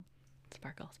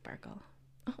sparkle, sparkle.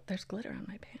 Oh, there's glitter on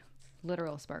my pants.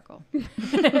 Literal sparkle.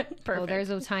 Perfect. Oh,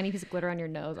 there's a tiny piece of glitter on your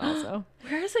nose also.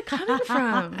 Where is it coming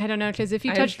from? I don't know, because if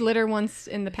you touched glitter once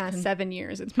in the past 7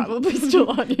 years, it's probably still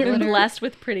on you. You're blessed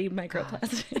with pretty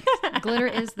microplastics. Glitter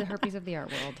is the herpes of the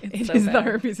art world. It so is bad. the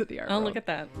herpes of the art Oh, world. look at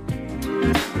that.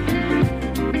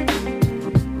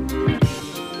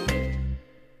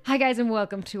 Hi, guys, and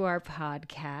welcome to our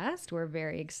podcast. We're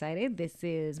very excited. This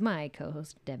is my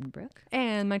co-host, Devin Brooke.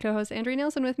 And my co-host, Andrea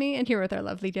Nelson, with me, and here with our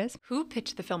lovely guest, Who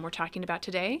pitched the film we're talking about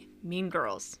today? Mean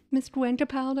Girls. Miss Gwen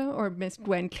Capaldo, or Miss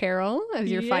Gwen Carole,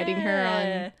 as you're finding her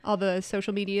on all the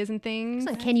social medias and things.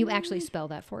 So can you actually spell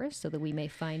that for us so that we may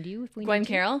find you if we Gwen need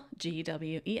to? Carole,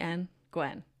 Gwen,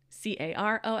 Gwen,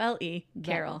 Carole,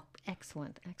 Carole.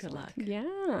 Excellent. Good luck.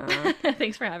 Yeah.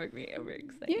 Thanks for having me. I'm very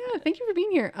excited. Yeah, thank you for being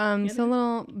here. So a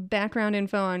little background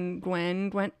info on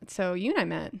Gwen. So you and I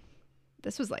met.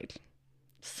 This was like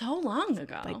So long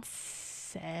ago.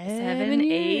 7,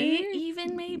 8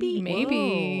 even maybe.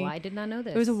 Maybe. Whoa, I did not know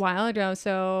this. It was a while ago.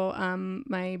 So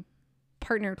my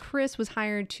partner Chris was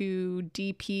hired to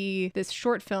DP this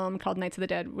short film called Nights of the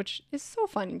Dead, which is so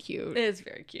fun and cute. It is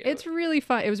very cute. It's really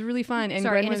fun. It was really fun. And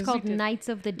Sorry, Gwen and it's was called Knights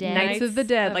of the Dead. Knights of the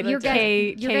Dead, like your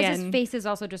K guys' KN. faces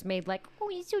also just made like, oh,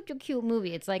 it's such a cute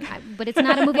movie. It's like, but it's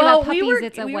not a movie well, about puppies. we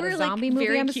it's a were a like zombie movie.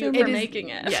 very I'm cute assuming. for making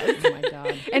it. Yes. Oh my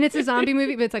god. And it's a zombie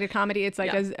movie, but it's like a comedy. It's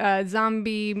like Yeah. a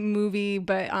zombie movie,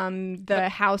 but the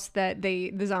house that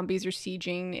the zombies are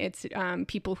sieging, it's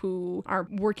people who are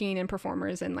working and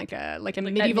performers in like a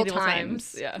medieval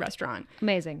times restaurant.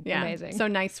 Amazing. Yeah. Amazing. So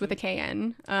Nights with a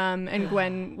KN. And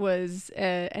Gwen was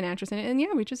an actress in it. And yeah,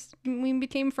 we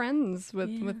became friends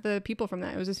with the people from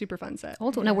that. It was a super fun set.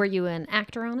 Hold on. Now, were you an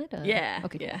actor on it? Yeah.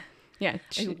 Okay. Yeah. Yeah.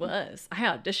 I was. I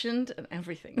auditioned and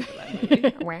everything for that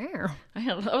movie. Wow.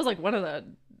 I was like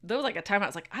there was like a time I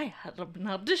was like, I had an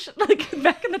audition like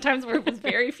back in the times where it was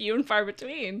very few and far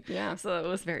between. Yeah. So it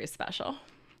was very special.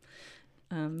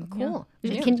 Cool.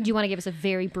 Yeah. Do you want to give us a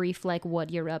very brief, like,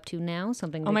 what you're up to now?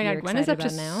 Something that Oh my you're God, Gwen is excited up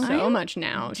to about now? so much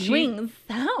now.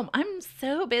 I'm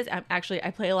so busy.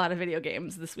 I play a lot of video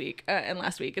games this week and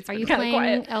last week. It's Are been you kind of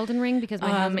playing quiet. Elden Ring? Because my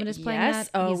husband is playing yes.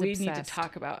 that. Oh, He's we need to obsessed.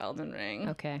 talk about Elden Ring.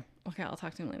 Okay. Okay, I'll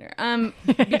talk to him later.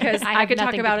 Because I have could talk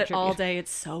nothing to about it all contribute. day.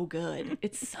 It's so good.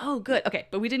 It's so good. Okay,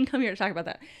 but we didn't come here to talk about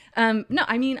that. No,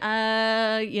 I mean,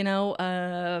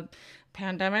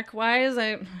 pandemic wise,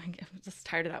 I'm just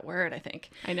tired of that word, I think.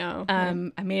 I know.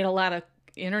 I made a lot of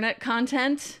internet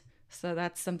content, so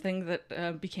that's something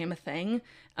that became a thing.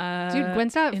 Dude,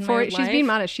 Gwen's got in my she's being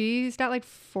life. modest. She's got like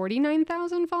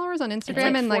 49,000 followers on Instagram. It's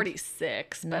like and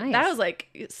 46, but Nice. that was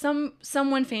like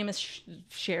someone famous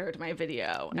shared my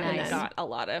video, and I Nice. got a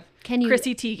lot of Can you-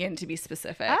 Chrissy Teigen to be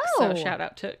specific. Oh. So shout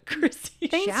out to Chrissy.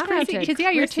 Thanks, Shout out Chrissy. to Because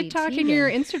your Chrissy TikTok Teigen. and your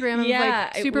Instagram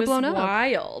have like super it was blown up.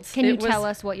 wild. Can you It was, tell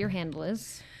us what your handle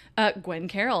is? Gwen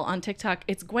Carole on TikTok?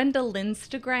 It's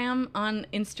Gwendolinstagram on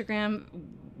Instagram.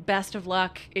 Best of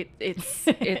luck.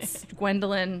 It's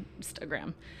Gwendolyn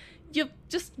Instagram. You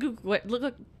just Google it.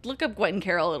 Look up Gwen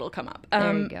Carole. It'll come up.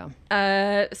 There you go.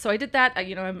 So I did that.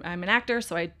 I'm an actor,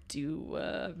 so I do.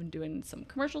 I've been doing some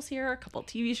commercials here, a couple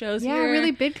TV shows Yeah, here. a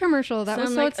really big commercial. That was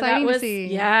Some, so like, exciting that was, to see.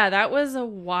 Yeah, that was a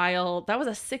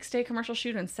 6-day commercial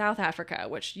shoot in South Africa,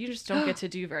 which you just don't get to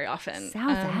do very often.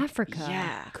 South Africa.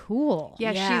 Yeah. Cool.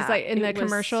 Yeah, Yeah, she's like in the it was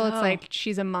commercial. It's so- like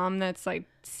she's a mom that's like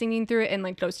singing through it and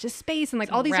like goes to space and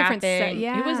like all these different. Rapping.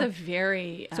 Yeah, It was a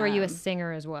very. So are you a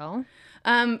singer as well?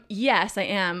 Yes, I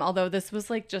am. Although this was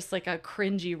like just like a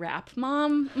cringy rap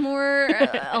mom, more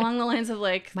along the lines of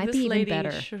like Might this be even lady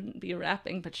better. shouldn't be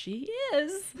rapping, but she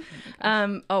is.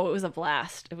 It was a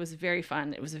blast. It was very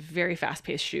fun. It was a very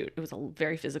fast-paced shoot. It was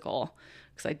very physical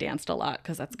because I danced a lot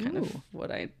because that's kind of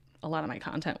what a lot of my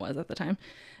content was at the time.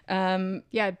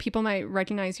 Yeah, people might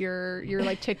recognize your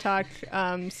like TikTok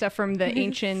stuff from the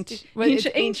ancient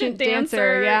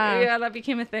dancer. Yeah, Yeah, that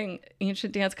became a thing.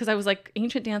 Ancient dance, because I was like,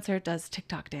 ancient dancer does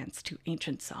TikTok dance to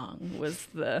ancient song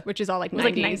which is all like it was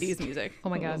like 90s. 90s music. Oh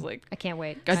my It God. was like I can't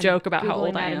wait. a joke about how Googling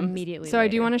old I that am. Immediately. So I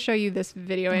do later. want to show you this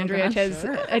video, Andrea, gosh, because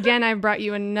sure. again, I've brought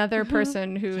you another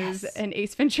person who is an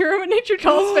Ace Ventura: When Nature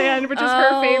Calls fan, which is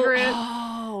her favorite.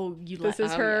 Oh, This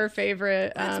is her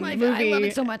favorite movie. I love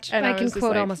it so much. And I can was just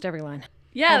quote like, almost every line.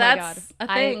 Yeah, Oh my that's God.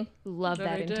 a thing. I love That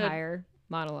that I did. entire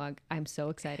monologue. I'm so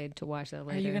excited to watch that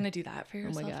later. Are you gonna do that for Oh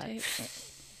yourself, my God. Tate?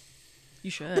 You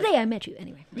should. The day I met you.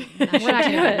 Anyway, we're not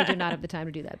gonna, we do not have the time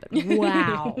to do that, but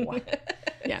wow.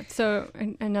 Yeah, so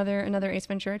another Ace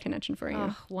Ventura connection for you.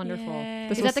 Oh, wonderful. Yay.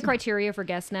 Is that the criteria for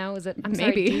guests now? Is it? I'm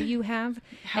Maybe. sorry. Do you have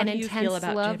How an do you intense feel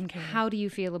about love? Jim Carrey? How do you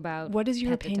feel about? What is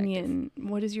your Pet Detective? opinion?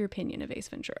 What is your opinion of Ace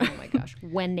Ventura? Oh my gosh,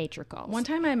 When Nature Calls. One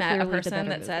time I met Clearly a the person better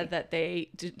that movie. said that they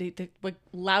like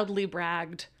loudly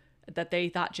bragged that they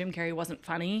thought Jim Carrey wasn't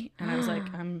funny, and I was like,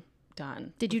 I'm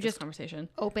done. Did you with this just conversation?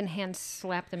 open hand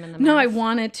slap them in the No, mouth? I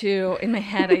wanted to. In my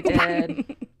head, I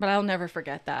did, but I'll never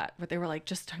forget that. But they were like,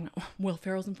 just talking about Will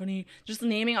Ferrell's funny, just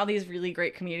naming all these really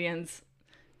great comedians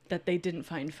that they didn't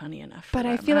find funny enough. But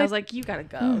I them. feel And I like- was like, you gotta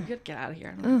go. You gotta get out of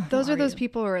here. I'm like, Those who are those you?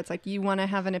 people where it's like you want to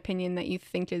have an opinion that you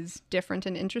think is different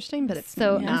and interesting, but it's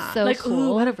So not. I'm so like, cool.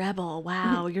 ooh, what a rebel!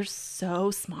 Wow, you're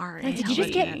so smart. Like, and did you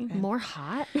just get intelligent. more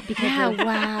hot because Yeah, of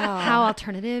wow. how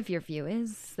alternative your view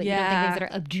is? That you don't think Yeah. things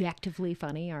that are objectively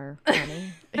funny are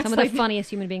funny? Some of the funniest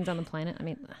human beings on the planet. I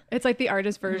mean, It's like the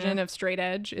artist version of straight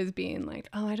edge is being like,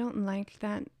 oh, I don't like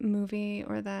that movie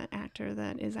or that actor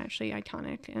that is actually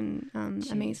iconic and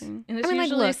amazing. And it's I mean, like,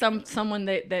 usually look. someone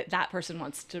that person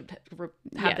wants to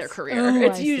have their Yes. career. Oh,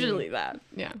 It's I see. usually that.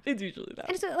 Yeah. It's usually that.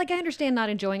 and so, like, I understand not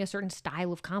enjoying a certain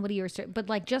style of comedy but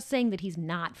like just saying that he's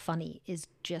not funny is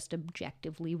just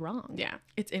objectively wrong. Yeah.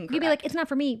 It's incorrect. You'd be like, it's not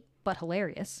for me, but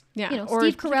hilarious. Yeah. You know, Or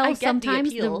Steve I Carell get the sometimes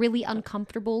the appeal. really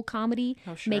uncomfortable comedy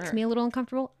makes sure. me a little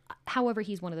uncomfortable. However,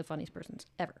 he's one of the funniest persons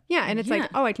ever. Yeah. And it's Yeah. like,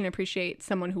 oh, I can appreciate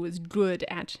someone who is good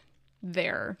at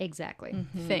their Exactly.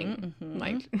 thing.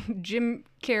 Like Jim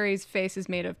Carrey's face is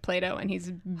made of Play-Doh and he's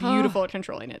beautiful at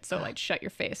controlling it. So like shut your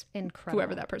face. Incredible.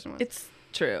 Whoever that person was. it's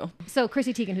true. So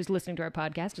Chrissy Teigen, who's listening to our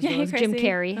podcast, as Yeah, well hey, as Jim Chrissy.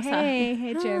 Carrey. What's up?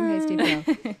 Hey Jim. Hey Steve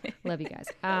Carell. Love you guys.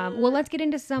 Well, let's get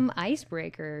into some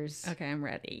icebreakers. Okay, I'm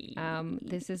ready.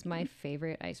 This is my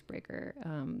favorite icebreaker.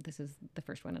 This is the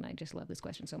first one, and I just love this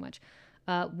question so much.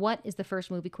 What is the first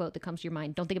movie quote that comes to your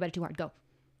mind? Don't think about it too hard. Go.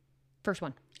 First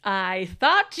one. I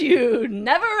thought you'd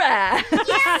never ask.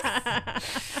 Yes.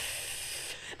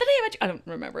 The day I met you. I don't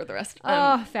remember the rest.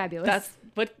 Oh, fabulous. That's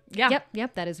what. Yeah.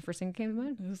 Yep. That is the first thing that came to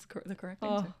mind. It was the correct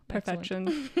Oh, answer.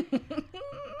 Perfection.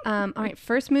 All right.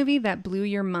 First movie that blew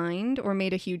your mind or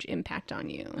made a huge impact on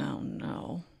you. Oh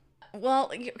no.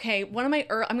 Well, okay. I'm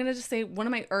gonna just say one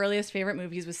of my earliest favorite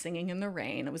movies was Singing in the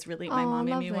Rain. It was really my Oh, mom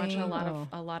made me watch lovely.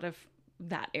 a lot of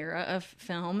that era of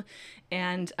film,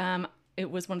 and it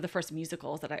was one of the first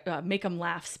musicals that I Make 'Em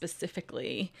Laugh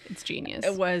specifically. It's genius.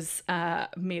 It was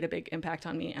made a big impact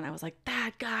on me, and I was like,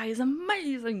 that guy is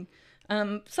amazing.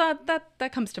 So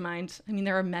that comes to mind. I mean,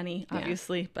 there are many,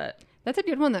 obviously, but That's a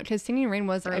good one though, because Singing in the Rain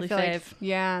was Early I feel like, fave.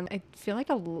 yeah, I feel like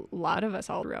a lot of us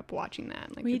all grew up watching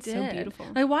that. Like it's so beautiful.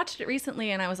 I watched it recently,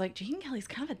 and I was like, Gene Kelly's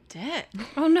kind of a dick,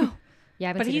 Oh no, Yeah, I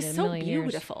haven't but seen he's it in a so million years.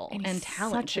 beautiful and he's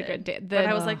talented. such a good da- but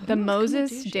I was like, the "Ooh, it's kinda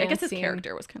Moses douchey." I dance guess his scene-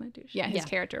 character was kind of douchey. Yeah, his Yeah.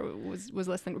 character was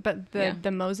listening, but the Yeah.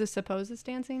 the Moses supposes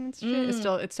dancing and shit is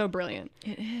still it's so brilliant.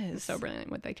 It is It's so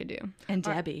brilliant what they could do. And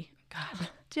Debbie, God,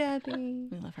 Debbie.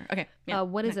 we love her. Okay, yeah.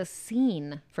 What is a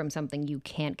scene from something you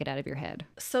can't get out of your head?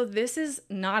 So this is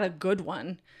not a good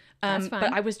one. That's fine.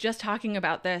 But I was just talking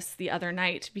about this the other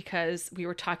night because we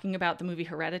were talking about the movie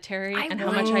Hereditary and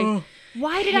how much I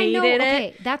Why did I know? hated Okay,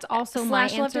 it. that's also my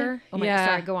Slash loved it. answer. Oh my, Yeah.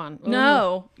 sorry, go on.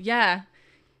 No, yeah.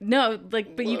 No,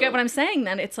 like, but you get what I'm saying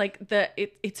then. It's like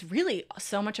it's really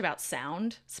so much about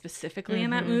sound specifically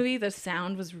in that movie. The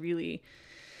sound was really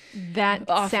That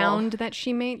Awful. sound that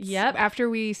she makes. Yep. After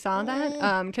we saw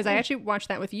that, because I actually watched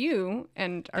that with you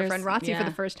and our friend Rotzi for yeah.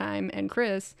 the first time, and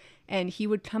Chris, and he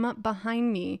would come up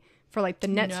behind me for like the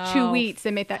next No, 2 weeks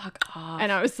and make that. fuck off.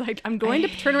 And I was like, I'm going to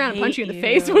turn around and punch you in the hate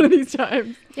face you. one of these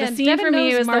times. Yeah, the scene Devin for me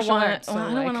knows was the martial one. arts, so, well, I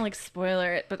don't like- want to like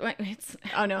spoiler it, but it's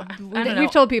Oh no, I don't know.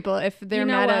 we've told people if they're You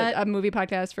know mad at what? a movie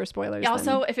podcast for spoilers.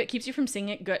 Also, if it keeps you from seeing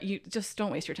it, good. You just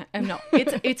don't waste your time. No,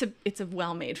 it's a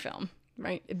well-made film. then,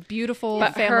 right, beautiful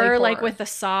But family her horror. like with the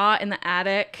saw in the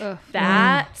attic,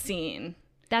 that scene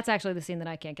That's actually the scene that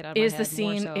I can't get out of my is head. the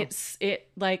more scene. so. It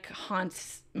like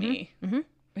haunts me.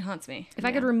 It haunts me. If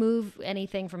I could remove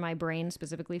anything from my brain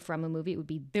specifically from a movie, it would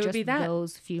be would just be that.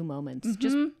 those few moments.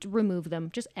 Just remove them.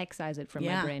 Just excise it from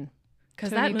my Yeah. brain. Because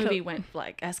Tony that movie Co- went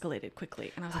like escalated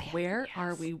quickly, and I was like, "Where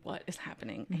are we? What is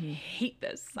happening? I hate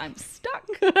this. I'm stuck.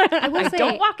 I will I say,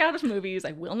 don't walk out of movies.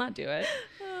 I will not do it."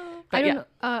 But I don't yeah. know.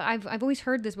 I've always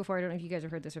heard this before. I don't know if you guys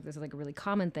have heard this or if this is like a really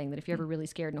common thing that if you're ever really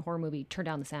scared in a horror movie, turn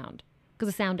down the sound because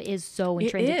the sound is so It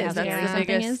intrinsic to how is. That's scary the something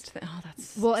biggest. is. Oh,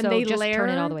 that's. well, and So they just layer turn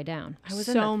it all the way down. I was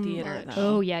so in the theater much.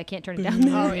 though. Oh yeah, I can't turn it down.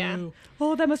 Oh yeah.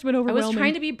 Oh, that must have been I overwhelming. was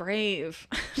trying to be brave.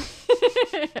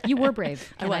 You were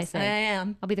brave. Can I I say?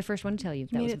 am. I'll be the first one to tell you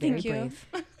that was it. very Thank you. brave.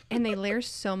 And they layer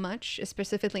so much,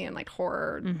 specifically in like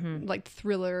horror, like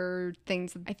thriller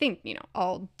things. I think, you know,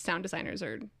 all sound designers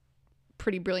are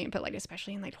pretty brilliant, but like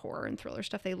especially in like horror and thriller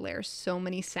stuff, they layer so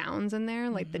many sounds in there,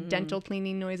 like the dental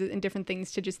cleaning noises and different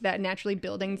things to just that naturally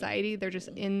build anxiety. They're just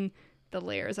in the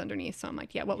layers underneath. So I'm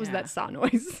like, yeah, what was that saw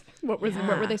noise? What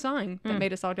were they sawing that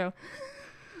made us all go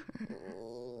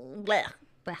Blech,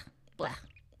 blech, blech,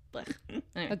 blech.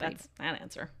 Anyway, that's that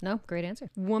answer. No, great answer.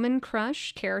 woman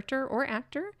crush character or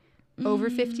actor over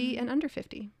 50 and under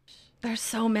 50? There's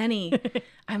so many.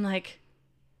 I'm like,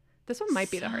 This one might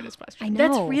be the hardest question. I know.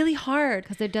 that's really hard.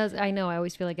 Because it does, I know, I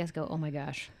always feel like guests go, oh my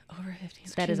gosh, Over 50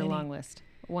 is that too is a many. long list.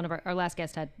 One of our last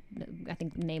guest had, I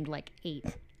think, named like 8.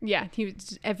 Yeah, he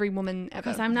was every woman ever.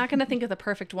 Because I'm not going to think of the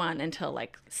perfect one until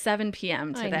like 7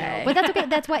 p.m. I today. know. But that's okay.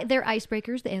 That's why they're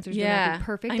icebreakers. The answers may not Yeah. be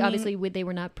perfect. I mean, Obviously, they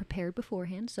were not prepared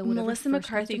beforehand. So whatever Melissa first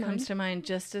McCarthy comes comes to mind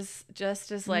just as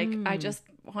like, I just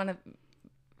want to,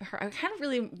 I kind of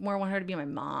really more want her to be my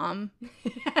mom.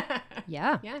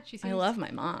 Yeah. Yeah, she seems. I love my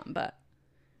mom, but,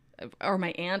 or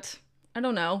my aunt. I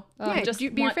don't know. Yeah, I just be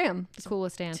your want fam. The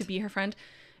coolest aunt. to be her friend.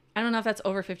 I don't know if that's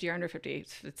over 50 or under 50.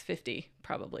 It's 50,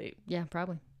 probably. Yeah,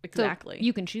 probably. Exactly. So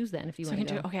you can choose then if you So I want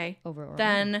can to do, go okay. over or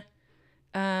Then,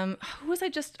 who was I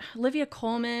just? Olivia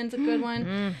Colman's a good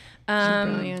one.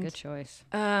 Brilliant. Good choice.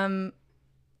 Oh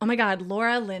my God,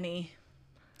 Laura Linney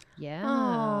Yeah.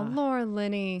 Oh, Laura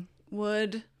Linney.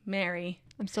 would marry.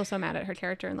 I'm still so mad at her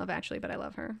character in Love Actually, but I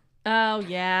love her. Oh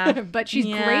yeah, But she's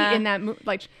Yeah. great in that movie.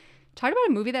 Like, talk about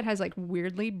a movie that has like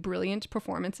weirdly brilliant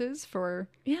performances for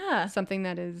yeah. something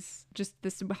that is just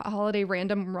this holiday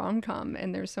random rom-com,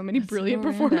 and there's so many brilliant So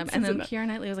random. performances. And then in that. Keira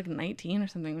Knightley was like 19 or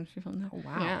something when she filmed that.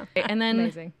 Wow. Yeah. And then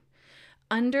Amazing.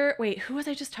 wait, who was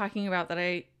I just talking about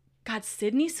that God,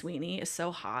 Sydney Sweeney is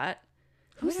so hot.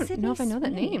 I don't know if I know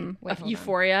that name. Wait, hold on.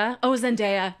 Euphoria. Oh,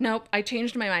 Zendaya. Nope, I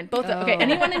changed my mind. Both. Okay,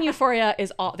 anyone in Euphoria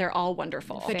they're all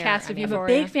wonderful. The Fair, cast I of mean, I'm a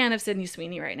Euphoria. big fan of Sydney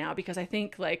Sweeney right now because I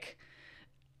think like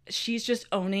she's just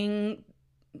owning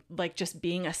like just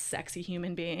being a sexy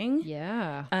human being.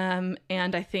 Yeah. And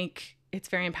I think it's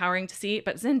very empowering to see.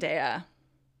 But Zendaya,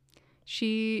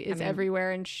 She is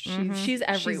everywhere, and she's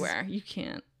everywhere. You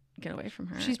can't get away from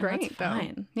her. She's and that's great, though.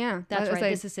 fine. Yeah, That's that was right.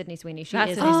 like- This is Sydney Sweeney. She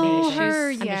That's is Sydney Sydney Sweeney. Sweeney. her,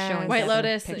 I'm just yes. showing White Devin a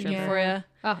Lotus, picture of her. Euphoria.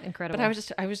 Oh, incredible. But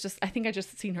I think I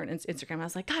just seen her on Instagram. I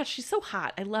was like, God, she's so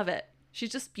hot. I love it.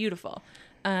 She's just beautiful.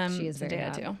 She is very Zendaya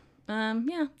hot. too.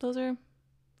 Yeah, those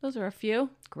are a few.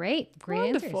 Great.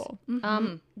 Great Wonderful.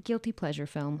 answers. Guilty pleasure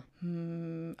film.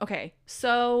 Okay,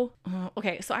 so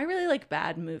I really like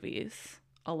bad movies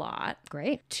a lot.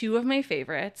 Great. 2 of my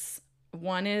favorites.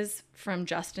 One is From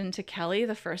Justin to Kelly,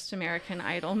 the first American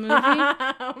Idol movie.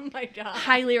 Oh my god!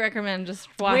 Highly recommend just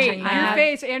Wait, watching your that.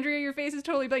 face, Andrea. Your face is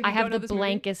totally blank. I You have don't know the this movie?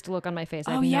 blankest look on my face.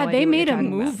 I Oh, have yeah, no they idea what made you're a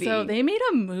talking about. movie. So they made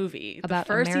a movie. About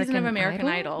the first season of American American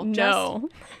Idol? Idol. No.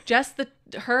 Just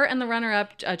her and the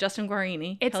runner-up, Justin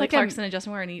Guarini. It's Kelly like a- Clarkson and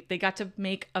Justin Guarini. They got to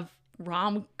make a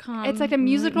rom-com. It's like a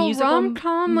musical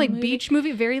rom-com, like movie. beach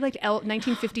movie, very like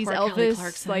 1950s Poor Kelly Elvis,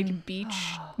 Clarkson. like beach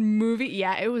movie.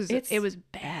 Yeah, it was It's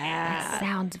bad.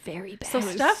 Sounds very bad. So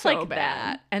was stuff so like bad.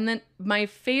 that. And then my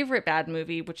favorite bad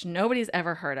movie, which nobody's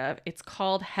ever heard of, it's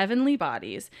called Heavenly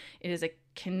Bodies. It is a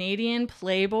Canadian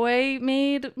Playboy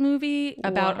made movie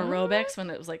about aerobics when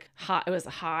it was like hot. It was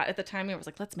hot at the time. It was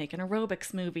like, let's make an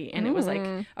aerobics movie. And it was like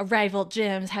a rival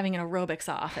gyms having an aerobics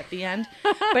off at the end.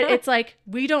 But it's like,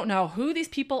 we don't know who these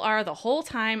people are the whole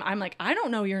time. I'm like, I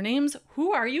don't know your names.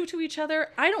 Who are you to each other?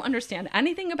 I don't understand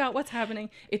anything about what's happening.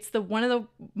 It's one of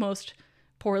the most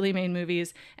poorly made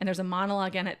movies, and there's a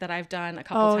monologue in it that I've done a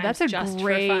couple times That's a just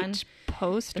great for fun.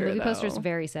 poster. The movie poster is though.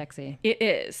 very sexy. It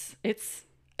is.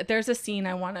 There's a scene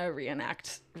I want to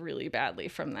reenact really badly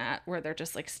from that where they're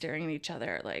just like staring at each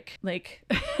other like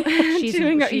She's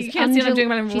doing, you can't see what I'm doing,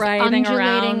 but I'm writhing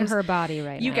undulating around. her body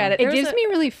right now. You get it. It There was gives me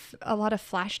really a lot of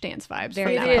Flashdance vibes.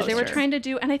 Very from It that is. They were poster. trying to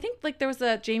do, and I think like there was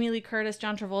a Jamie Lee Curtis,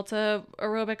 John Travolta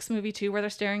aerobics movie too, where they're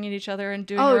staring at each other and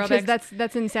doing Oh, aerobics. because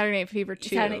that's in Saturday Night Fever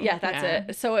too. Yeah, that's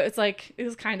it. So it's like it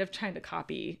was kind of trying to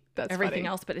copy That's everything funny.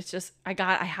 else, but it's just I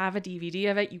have a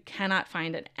DVD of it. You cannot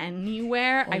find it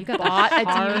anywhere. Oh, I you got bought a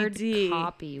hard DVD.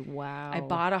 copy. Wow. I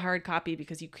bought a hard copy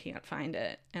because you can't find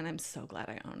it, and I'm so glad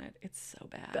I own it. It's so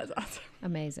bad. That's awesome.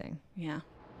 Amazing. Yeah.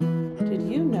 Did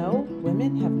you know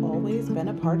women have always been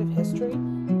a part of history?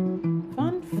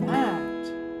 Fun fact.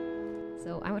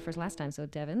 So I went first last time. So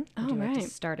Devin, would All you like to right.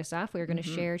 start us off? We are going to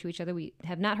share to each other. We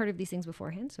have not heard of these things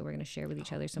beforehand, so we're going to share with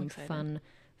each other some excited. fun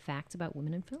facts about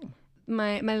women in film.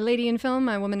 My lady in film,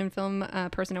 my woman in film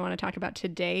person I want to talk about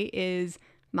today is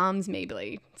Moms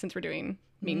Mabley. Since we're doing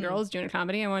Mean Girls, doing a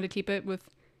comedy, I wanted to keep it with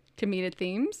comedic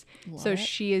themes. So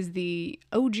she is the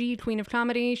OG queen of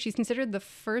comedy. She's considered the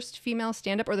first female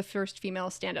stand-up or the first female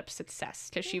stand-up success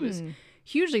because she was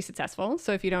hugely successful.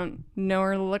 So if you don't know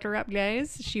her, look her up,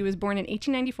 guys. She was born in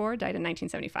 1894, died in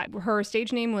 1975. Her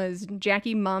stage name was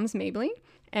Jackie Moms Mabley,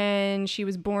 and she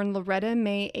was born Loretta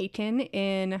May Aiken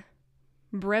in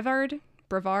Brevard,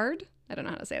 I don't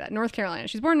know how to say that, North Carolina.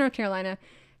 She's born in North Carolina,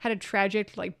 had a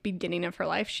tragic beginning of her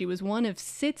life. She was one of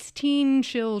 16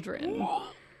 children.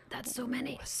 That's so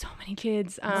many. So many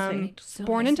kids. So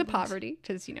born many into siblings. poverty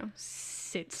because,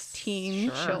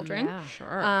 16 children. Yeah.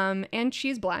 Sure. And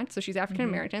she's Black, so she's African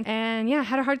American. And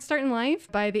had a hard start in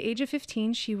life. By the age of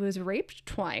 15, she was raped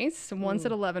twice, once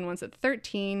at 11, once at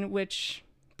 13, which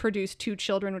produced 2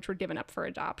 children, which were given up for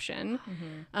adoption.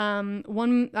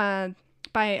 One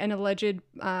by an alleged...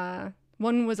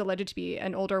 one was alleged to be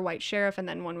an older white sheriff, and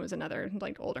then one was another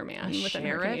older man within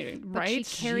her community. But Right?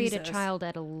 she carried a child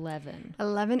at 11.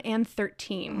 11 and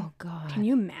 13. Oh, God. Can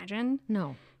you imagine?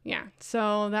 No. Yeah.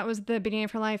 So that was the beginning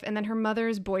of her life. And then her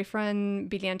mother's boyfriend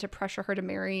began to pressure her to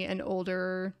marry an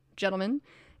older gentleman.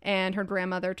 And her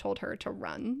grandmother told her to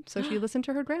run. So she listened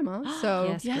to her grandma. So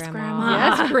Yes, Yes,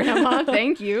 grandma.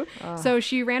 Thank you. So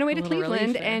she ran away to little relief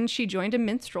Cleveland there. and she joined a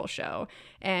minstrel show.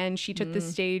 And she took the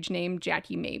stage name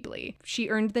Jackie Mabley. She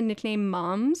earned the nickname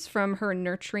Moms from her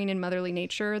nurturing and motherly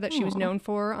nature that she was known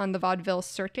for on the vaudeville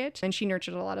circuit. And she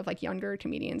nurtured a lot of younger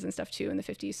comedians and stuff too in the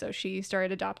 50s. So she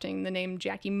started adopting the name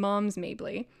Jackie Moms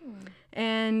Mabley.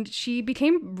 And she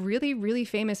became really, really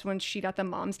famous when she got the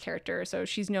Moms character. So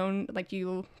she's known,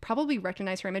 you'll probably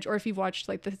recognize her image. Or if you've watched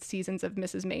the seasons of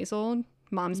Mrs. Maisel,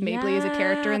 Moms Mabley is a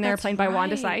character in there that's played by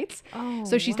Wanda right. Sykes. Oh,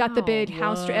 So she's got the big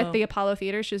house Whoa. at the Apollo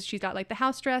Theater. She's got the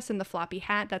house dress and the floppy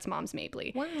hat. That's Moms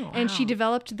Mabley. Wow. And she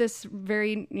developed this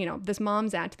very, this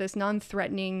Moms Act, this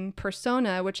non-threatening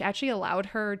persona, which actually allowed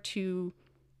her to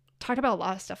talk about a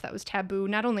lot of stuff that was taboo,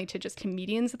 not only to just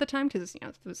comedians at the time, because,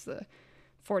 it was the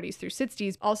 40s through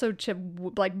 60s, also to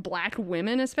Black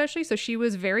women especially. So she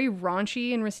was very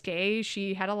raunchy and risque.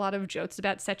 She had a lot of jokes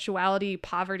about sexuality,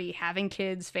 poverty, having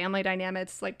kids, family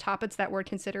dynamics, topics that were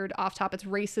considered off topics,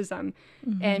 racism.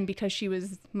 And because she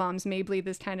was Moms Mabley,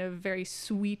 this kind of very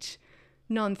sweet,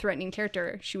 non-threatening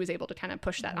character, she was able to kind of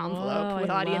push that envelope with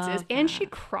audiences, and she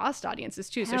crossed audiences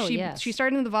too. So Hell she yes.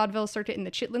 started in the vaudeville circuit in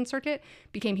the Chitlin circuit,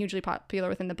 became hugely popular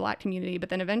within the Black community, but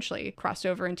then eventually crossed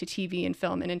over into TV and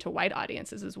film and into white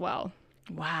audiences as well.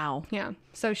 Wow. Yeah.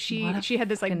 So she What a had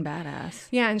this fucking badass.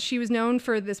 yeah, and she was known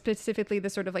for this specifically the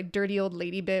sort of dirty old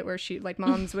lady bit where she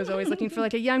Moms was always looking for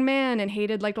a young man and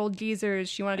hated old geezers.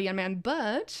 She wanted a young man,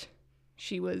 but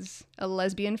she was a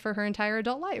lesbian for her entire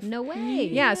adult life. No way.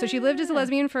 Yeah, so she lived as a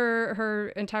lesbian for her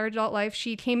entire adult life.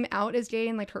 She came out as gay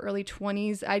in her early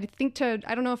 20s. I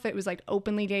don't know if it was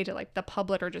openly gay to the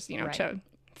public or just, to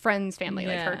friends, family,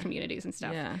 her communities and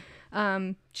stuff. Yeah.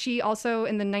 She also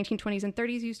in the 1920s and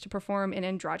 30s used to perform in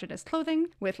androgynous clothing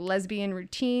with lesbian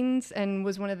routines and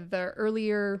was one of the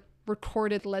earlier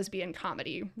recorded lesbian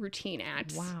comedy routine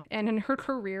acts. Wow. And in her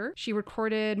career, she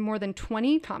recorded more than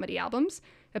 20 comedy albums,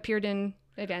 appeared in,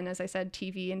 again, as I said,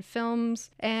 TV and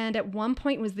films, and at one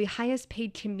point was the highest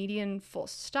paid comedian full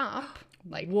stop.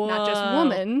 Not just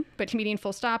woman, but comedian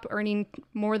full stop, earning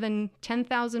more than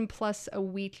 $10,000 plus a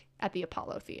week at the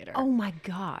Apollo Theater. Oh my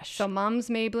gosh. So Moms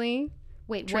Mabley,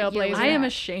 Wait, what year was Trailblazer. I am that?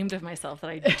 ashamed of myself that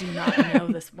I do not know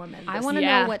this woman. I This- want to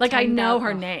yeah. know what I know 10,000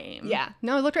 her name. yeah,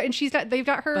 no, look right, and they've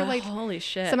got her But holy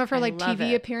shit. some of her I love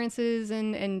TV it. appearances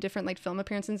and different film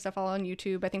appearances and stuff all on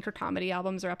YouTube. I think her comedy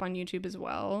albums are up on YouTube as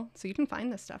well, so you can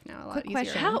find this stuff now a lot Quick easier.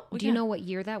 question. How- Do you know what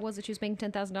year that was that she was making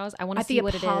 $10,000? I want to At see the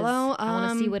what Apollo, it is. I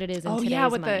want to see what it is in oh today's yeah,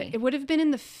 with money. it would have been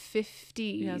in the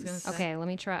 50s. Yeah, I was gonna say. Okay, let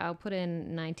me try. I'll put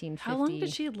in 1950. How long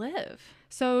did she live?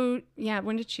 So yeah,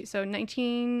 when did she? So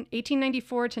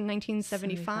 1894 to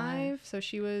 1975. So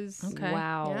she was Okay.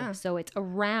 Wow. Yeah. So it's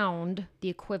around the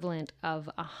equivalent of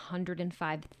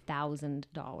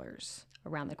 $105,000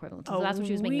 around the equivalent. So A that's what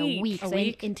she was making a week. week. A So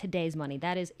week? in today's money,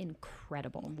 that is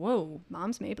incredible. Whoa.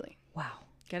 Moms Mabley. Wow.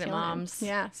 Get it, Killing it. moms.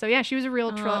 Yeah. So yeah, she was a real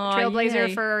Aw, trailblazer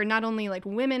yay. for not only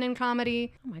women in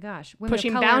comedy, Oh my gosh. Women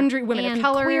pushing of color women of and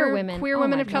color, queer women. queer Oh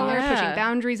women my of color, gosh. pushing Yeah.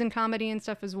 boundaries in comedy and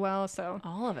stuff as well. So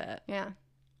All of it. yeah,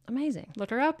 Amazing. look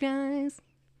her up, guys.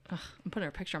 Ugh, I'm putting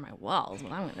her picture on my wall is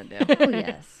what I'm going to do. Oh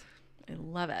yes. I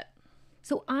love it.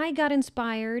 So I got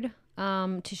inspired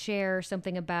to share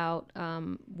something about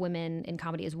women in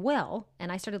comedy as well.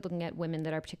 And I started looking at women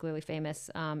that are particularly famous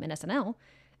in SNL.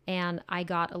 And I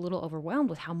got a little overwhelmed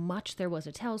with how much there was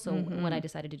to tell. So what I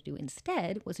decided to do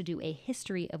instead was to do a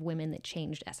history of women that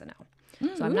changed SNL.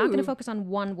 So I'm not going to focus on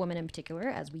one woman in particular,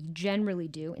 as we generally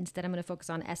do. Instead, I'm going to focus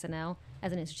on SNL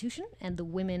as an institution and the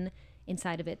women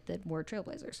inside of it that were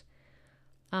trailblazers.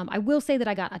 I will say that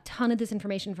I got a ton of this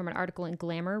information from an article in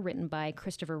Glamour written by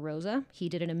Christopher Rosa. He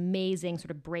did an amazing sort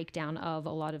of breakdown of a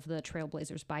lot of the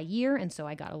trailblazers by year, and so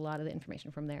I got a lot of the information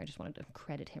from there. I just wanted to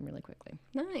credit him really quickly.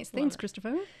 Nice. Thanks,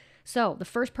 Christopher. So the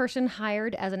first person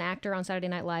hired as an actor on Saturday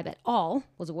Night Live at all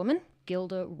was a woman,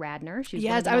 Gilda Radner. She was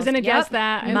Yes, I was going to guess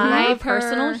that. I My love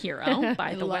personal her. hero,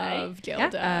 by the way. Love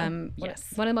Gilda.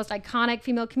 Yes. One of the most iconic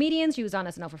female comedians. She was on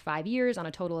SNL for 5 years on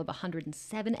a total of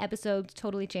 107 episodes.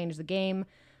 Totally changed the game.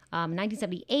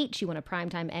 1978, she won a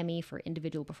Primetime Emmy for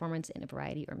individual performance in a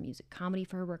variety or music comedy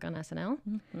for her work on SNL.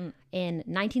 In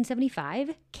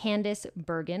 1975, Candice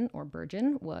Bergen, or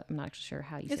Bergen, I'm not actually sure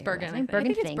how you say It's Bergen, her last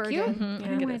name. I think. Bergen,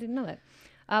 thank you. I didn't know that.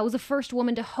 Was the first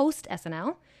woman to host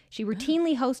SNL. She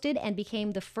routinely hosted and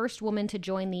became the first woman to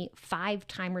join the Five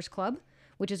Timers Club,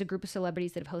 which is a group of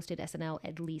celebrities that have hosted SNL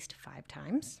at least 5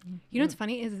 times. You know what's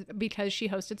funny is because she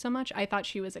hosted so much, I thought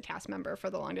she was a cast member for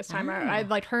the longest time. I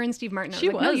like her and Steve Martin. I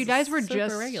was like, no, you guys were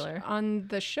just regular on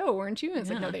the show, weren't you? And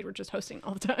it's like, no, they were just hosting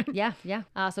all the time. Yeah.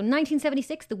 So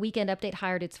 1976, The Weekend Update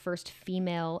hired its first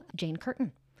female, Jane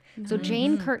Curtin. So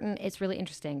Jane Curtin, it's really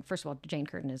interesting. First of all, Jane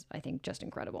Curtin is, I think, just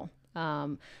incredible.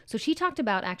 So she talked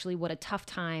about actually what a tough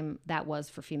time that was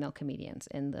for female comedians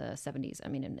in the 70s. I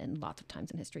mean, and lots of times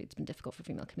in history, it's been difficult for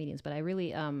female comedians. But I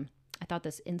really, I thought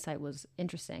this insight was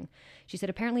interesting. She said,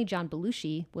 apparently John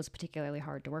Belushi was particularly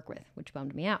hard to work with, which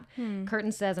bummed me out.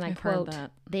 Curtin says, and I quote,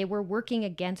 they were working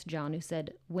against John, who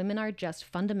said, women are just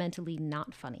fundamentally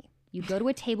not funny. You'd go to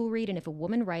a table read, and if a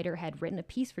woman writer had written a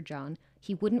piece for John,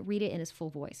 he wouldn't read it in his full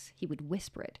voice. He would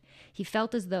whisper it. He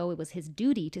felt as though it was his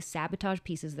duty to sabotage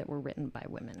pieces that were written by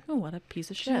women. Oh, what a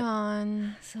piece of shit.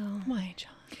 John. So Why,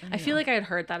 John? I feel like I had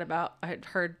heard that I had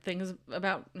heard things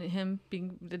about him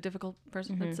being a difficult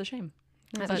person. That's a shame.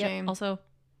 That's But a shame. Also,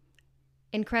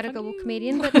 incredible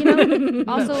comedian, but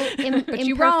also But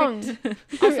you imperfect. wronged.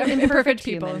 Also Imperfect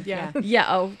human. people. Yeah. yeah,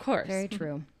 of course. Very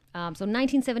true. So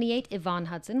 1978, Yvonne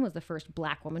Hudson was the first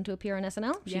black woman to appear on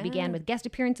SNL. She began with guest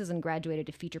appearances and graduated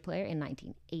to feature player in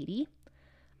 1980.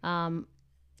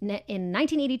 In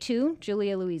 1982,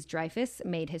 Julia Louis-Dreyfus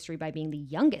made history by being the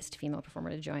youngest female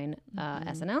performer to join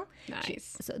SNL.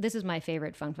 Nice. So this is my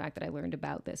favorite fun fact that I learned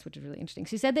about this, which is really interesting.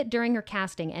 She said that during her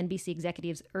casting, NBC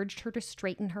executives urged her to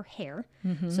straighten her hair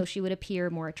so she would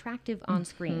appear more attractive on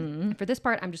screen. And for this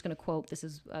part, I'm just going to quote. This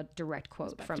is a direct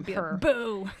quote from her,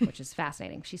 which is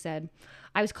fascinating. She said,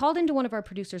 I was called into one of our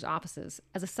producer's offices.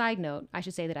 As a side note, I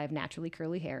should say that I have naturally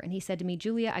curly hair. And he said to me,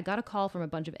 Julia, I got a call from a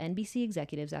bunch of NBC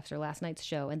executives after last night's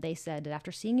show, and they said that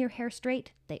after seeing your hair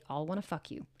straight, they all want to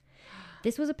fuck you.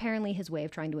 This was apparently his way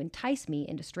of trying to entice me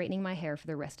into straightening my hair for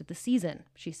the rest of the season,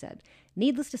 she said.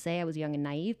 Needless to say, I was young and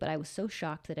naive, but I was so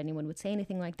shocked that anyone would say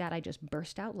anything like that, I just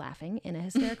burst out laughing in a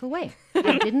hysterical way.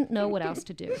 I didn't know what else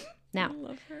to do. Now,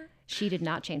 she did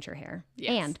not change her hair.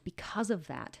 Yes. And because of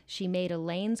that, she made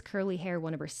Elaine's curly hair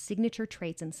one of her signature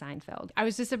traits in Seinfeld. I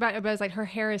was just about, I was like, her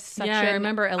hair is such I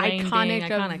remember Elaine being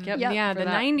iconic. Yep. Yeah, the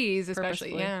 90s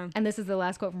especially. Yeah. And this is the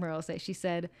last quote from her. I'll say, she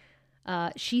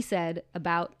said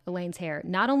about Elaine's hair,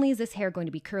 not only is this hair going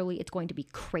to be curly, it's going to be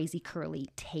crazy curly.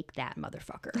 Take that,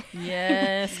 motherfucker.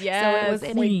 Yes. So it was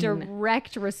in a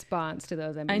direct response to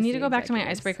those NBC I need to go back to my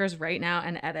executives. icebreakers right now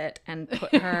and edit and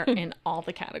put her in all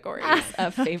the categories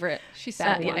of favorite. She's so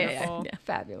wonderful. Yeah.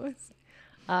 Fabulous.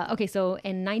 Okay, so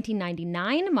in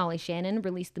 1999, Molly Shannon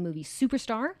released the movie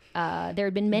Superstar. There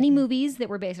had been many movies that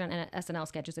were based on SNL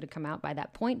sketches that had come out by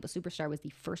that point, but Superstar was the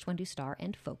first one to star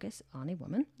and focus on a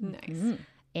woman. Nice.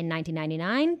 In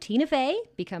 1999, Tina Fey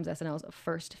becomes SNL's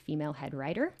first female head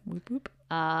writer. Whoop, whoop.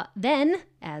 Then,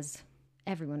 as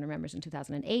everyone remembers in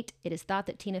 2008, it is thought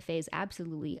that Tina Fey's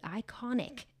absolutely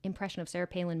iconic impression of Sarah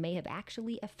Palin may have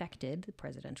actually affected the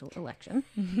presidential election.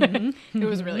 It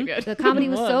was really good. The comedy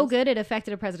was so good it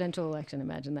affected a presidential election.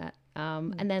 Imagine that.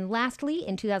 And then lastly,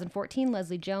 in 2014,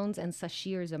 Leslie Jones and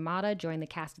Sashir Zamata joined the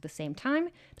cast at the same time.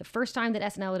 The first time that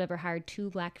SNL had ever hired 2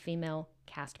 black female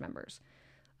cast members.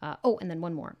 And then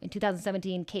one more. In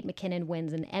 2017, Kate McKinnon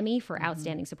wins an Emmy for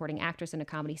Outstanding Supporting Actress in a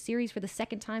Comedy Series for the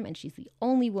second time, and she's the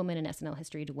only woman in SNL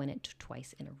history to win it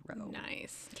twice in a row.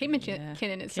 Nice. Kate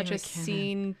McKinnon is such a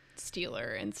scene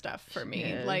stealer and stuff for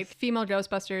me. Like female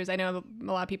Ghostbusters, I know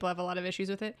a lot of people have a lot of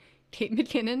issues with it. Kate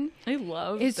McKinnon I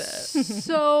love is this.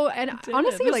 so, and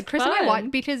honestly, was like Chris and I fun.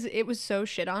 watched because it was so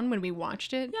shit on when we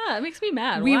watched it. Yeah, it makes me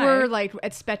mad. We Why? were like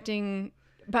expecting.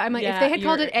 But I'm like, Yeah, if they had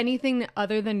called it you're- anything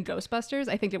other than Ghostbusters,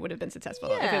 I think it would have been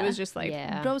successful. If it was just like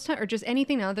Ghost Hunt or just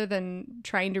anything other than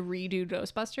trying to redo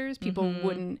Ghostbusters, people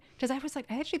wouldn't. Because I was like,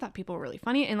 I actually thought people were really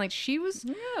funny, and like she was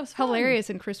it was fun. hilarious,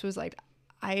 and Chris was like,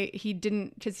 he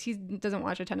didn't, because he doesn't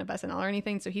watch a ton of SNL or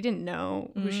anything, so he didn't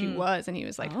know who she was, and he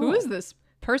was like, "Who is this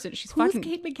person? She's fucking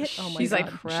Kate McKinnon? Oh my she's God.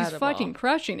 like, she's fucking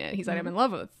crushing it." He's like, "I'm in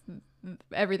love with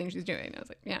everything she's doing." I was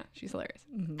like, "Yeah, she's hilarious."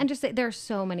 And just say there are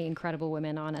so many incredible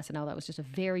women on SNL. That was just a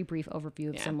very brief overview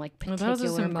of some like particular those are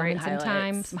some great moments in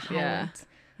time, highlights. some Yeah. highlights.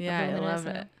 Yeah, of I women in love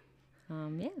SNL. it.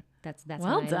 Yeah, that's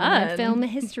Well my done. film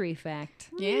history fact.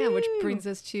 Yeah, which brings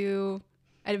us to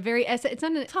a very it's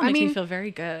not an, It all I makes mean me feel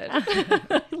very good.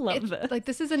 I love this. like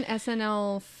this is an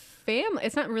SNL family.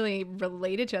 It's not really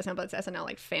related to SNL, but it's SNL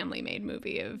like family made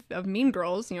movie of Mean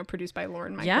Girls, produced by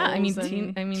Lauren Michaels. Yeah, I mean,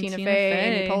 and Tina Fey,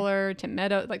 Fey. Amy Poehler, Tim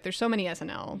Meadows. Like there's so many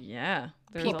SNL. Yeah,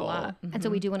 there's People. a lot. And so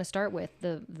we do want to start with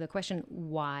the question: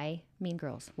 why Mean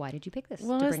Girls? Why did you pick this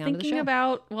Well, to I was bring onto the thinking show?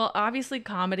 about, obviously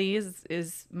comedy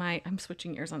is my, I'm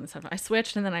switching gears on this. I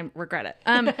switched and then I regret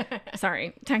it.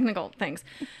 Sorry, technical things.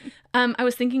 I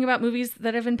was thinking about movies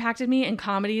that have impacted me, and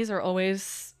comedies are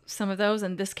always some of those.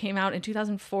 And this came out in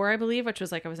 2004, I believe, which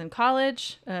was like I was in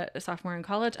college, a sophomore in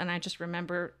college. And I just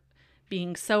remember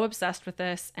being so obsessed with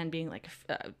this and being like,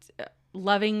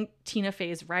 loving Tina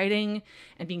Fey's writing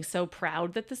and being so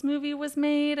proud that this movie was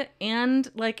made. And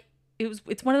like,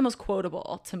 it's one of the most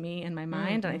quotable to me in my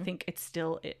mind, and I think it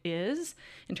is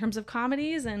in terms of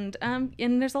comedies, and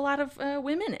there's a lot of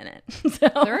women in it. So,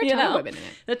 There are a ton of women in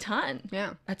it. A ton.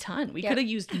 Yeah. A ton. We could have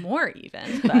used more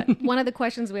even, but One of the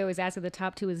questions we always ask at the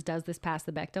top two is, does this pass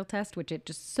the Bechdel test? Which it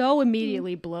just so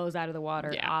immediately blows out of the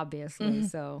water, Yeah. obviously.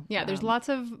 So Yeah, there's lots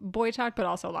of boy talk, but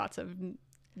also lots of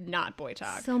not boy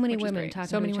talk. so many which is women great. talking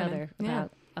so to many each women. other Yeah.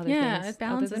 about other yeah, things it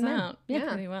balances other than men. out Yeah.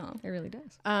 pretty well. It really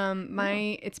does.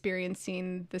 My experience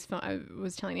seeing this film, I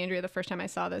was telling Andrea the first time I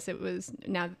saw this, it was,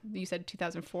 now you said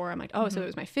 2004. I'm like, oh, so it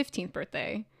was my 15th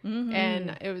birthday.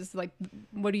 And it was like,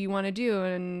 what do you want to do?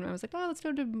 And I was like, oh, let's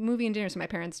go to movie and dinner. So my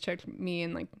parents took me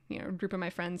and a group of my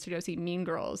friends to go see Mean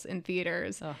Girls in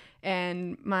theaters. Oh.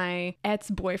 And my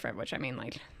ex-boyfriend, which I mean,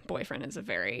 like, boyfriend is a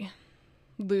very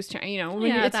loose term, when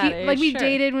Yeah, it's at that like age, we sure.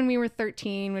 dated when we were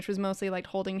 13, which was mostly like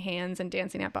holding hands and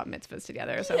dancing at bat mitzvahs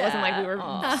together. So it wasn't like we were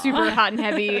super hot and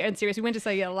heavy and serious. We went to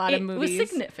see a lot of It movies. was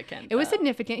significant. It was though.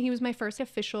 significant. He was my first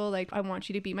official, like, I want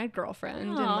you to be my girlfriend.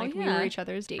 And like we yeah. were each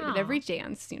other's date at every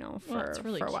dance, for, Well, that's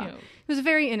really for a while. cute. It was a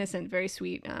very innocent, very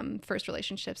sweet first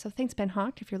relationship. So thanks, Ben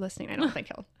Hawk, if you're listening. I don't think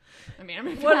he'll. I mean, I'm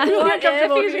What really if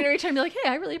uncomfortable. he's gonna reach out and be like, hey,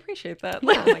 I really appreciate that.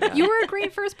 You were a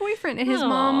great first boyfriend. And his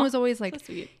mom Aw, was always like, so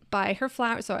sweet. buy her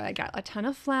flowers. So I got a ton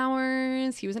of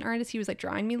flowers. He was an artist. He was like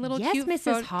drawing me little Yes, cute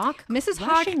Mrs. Hawk, Mrs.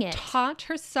 Hawk crushing it. taught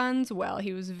her sons well.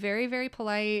 He was very, very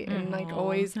polite and like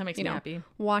always, that makes me happy.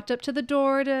 walked up to the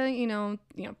door to,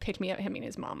 pick me up. I mean,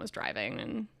 his mom was driving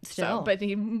and Still. but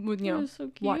he would, was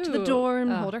so walk to the cute. door and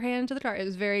hold her hand to the car. It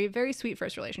was very, very sweet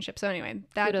first relationship. So anyway,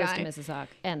 that Kudos guy. to Mrs. Hawk.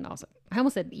 And also, I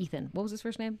almost said Ethan. What was his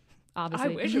first name?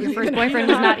 Obviously, wish it was your first Ethan. boyfriend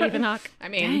was not Ethan Hawk. I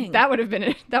mean, that would have been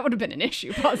an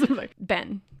issue possibly.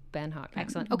 Ben. Ben Hawk.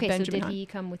 Excellent. Okay, Benjamin so did Hawk. he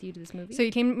come with you to this movie? So he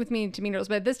came with me to Mean Girls,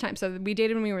 but this time, so we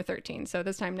dated when we were 13. So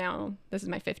this time now, this is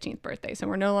my 15th birthday. So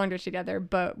we're no longer together,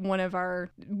 but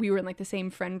we were in like the same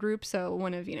friend group. So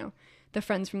one of, the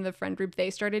friends from the friend group, they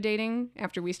started dating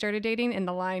after we started dating. And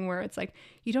the line where it's like,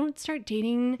 you don't start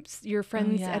dating your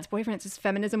friend's ex-boyfriend. It's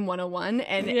Feminism 101.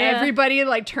 And everybody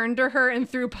like turned to her and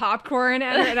threw popcorn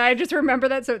at her. And I just remember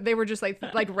that. So they were just like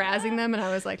razzing them. And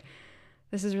I was like,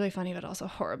 this is really funny, but also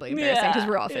horribly embarrassing because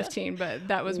we're all 15. But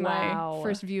that was Wow. my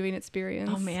first viewing experience.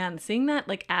 Oh man, seeing that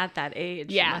like at that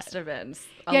age, Yeah. must have been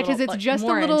Yeah, because it's just a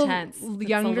more little intense. It's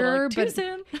younger, too but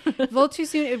soon. a little too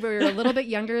soon. We were a little bit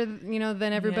younger, than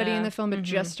everybody in Yeah. the film, but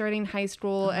just starting high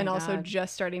school and also God.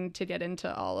 just starting to get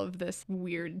into all of this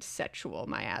weird sexual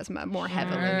miasma more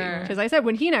heavily. Sure. Because I said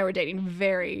when he and I were dating,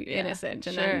 very innocent,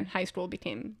 and then high school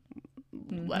became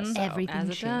less so. Everything As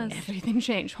it changed. does. Everything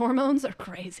changed. Hormones are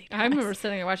crazy. I remember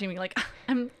sitting and watching, being like,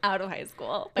 I'm out of high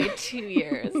school by 2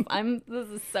 years. This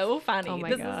is so funny. Oh my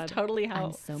this God. is totally how.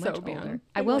 I'm so much beyond. older.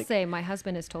 I will say, my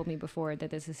husband has told me before that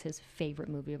this is his favorite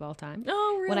movie of all time.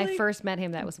 Oh, really? When I first met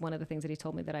him, that was one of the things that he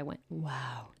told me that I went,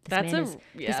 wow, That's this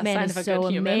a man sign is of a so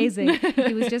good human. amazing.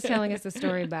 He was just telling us a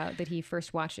story about that he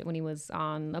first watched it when he was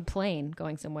on a plane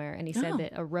going somewhere. And he said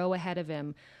that a row ahead of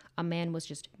him, a man was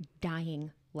just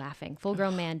dying laughing, full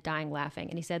grown man dying laughing.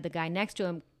 And he said the guy next to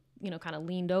him kind of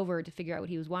leaned over to figure out what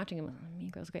he was watching. I'm like, oh, Mean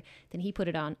Girls, okay. Then he put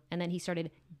it on, and then he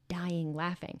started dying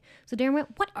laughing. So Darren went,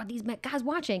 what are these guys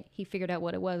watching? He figured out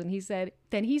what it was, and he said,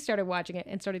 then he started watching it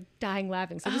and started dying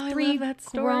laughing. So just three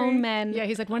grown men. Yeah,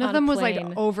 he's like, one of them was like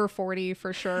over 40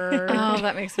 for sure. Oh,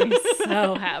 that makes me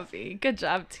so happy. Good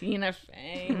job, Tina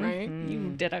Fey. Right?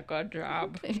 You did a good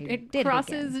job. It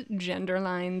crosses gender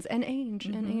lines and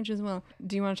age as well.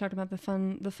 Do you want to talk about the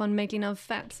fun making of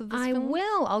facts of this film? I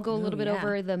will. I'll go a little bit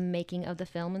over the making of the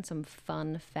film and some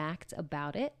fun facts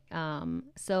about it.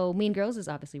 So Mean Girls is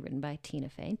obviously written by Tina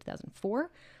Fey in 2004.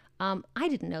 I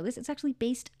didn't know this. It's actually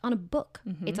based on a book.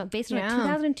 It's based on a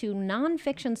 2002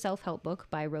 nonfiction self-help book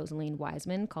by Rosaline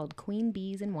Wiseman called Queen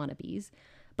Bees and Wannabes.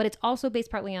 But it's also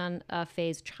based partly on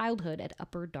Fey's childhood at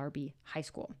Upper Darby High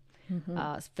School.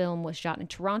 This film was shot in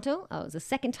Toronto. It was the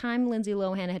second time Lindsay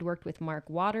Lohan had worked with Mark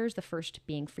Waters, the first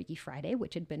being Freaky Friday,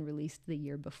 which had been released the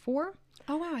year before.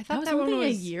 Oh, wow. I thought that was only a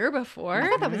year before. I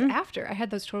thought that was after. I had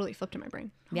those totally flipped in my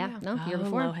brain. Year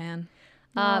before. Lohan.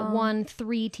 Won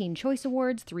 3 Teen Choice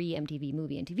Awards, 3 MTV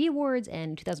Movie and TV Awards, and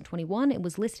in 2021 it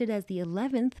was listed as the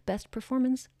 11th best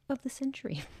performance of the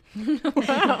century.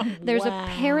 There's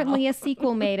apparently a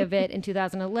sequel made of it in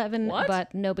 2011,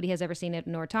 but nobody has ever seen it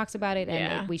nor talks about it,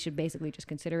 and we should basically just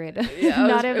consider it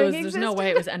there's no way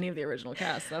it was any of the original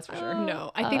cast, that's for sure.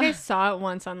 No, I think I saw it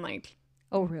once on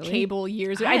oh, really? Cable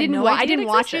years ago. I didn't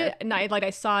watch it. And I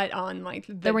saw it on the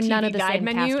there were TV none of the guide same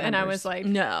menu, cast and I members. was like,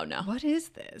 no. what is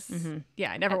this?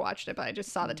 Yeah, I never watched it, but I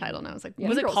just saw the title and I was like,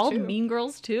 Was it called Mean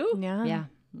Girls too? Yeah.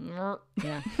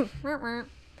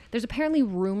 There's apparently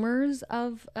rumors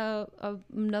of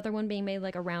another one being made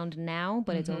like around now,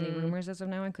 but it's only rumors as of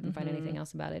now. I couldn't find anything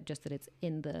else about it. Just that it's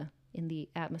in the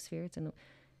atmosphere. It's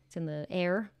in the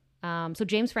air. So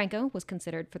James Franco was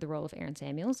considered for the role of Aaron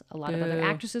Samuels. A lot of other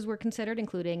actresses were considered,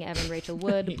 including Evan Rachel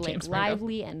Wood, Blake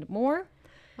Lively, and more.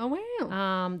 Oh,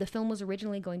 wow. The film was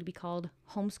originally going to be called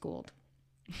Homeschooled.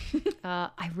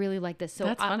 I really like this. So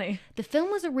that's funny. The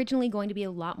film was originally going to be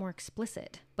a lot more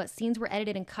explicit, but scenes were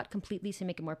edited and cut completely to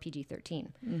make it more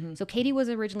PG-13. So Katie was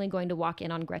originally going to walk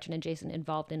in on Gretchen and Jason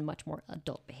involved in much more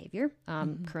adult behavior.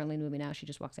 Currently in the movie now, she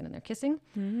just walks in and they're kissing.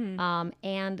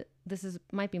 And this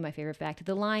might be my favorite fact.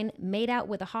 The line "made out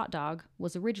with a hot dog"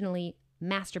 was originally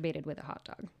 "masturbated with a hot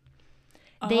dog."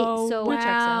 Wow.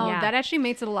 That actually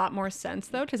makes it a lot more sense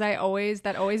though, because that always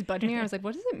bugged me. I was like,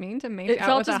 what does it mean to make it out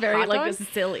felt with just a very hot dog? like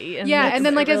silly. And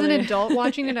then like as an adult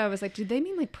watching it, I was like, did they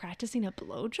mean like practicing a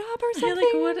blowjob or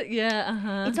something?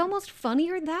 It's almost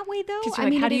funnier that way though. I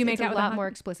mean, how do you make out with a lot more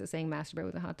explicit saying masturbate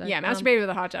with a hot dog? Yeah, masturbated with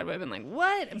a hot dog would have been like,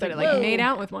 what? But like made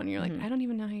out with one, you're like, I don't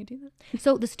even know how you do that.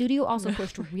 So the studio also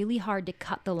pushed really hard to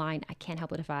cut the line, "I can't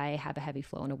help it if I have a heavy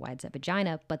flow and a wide set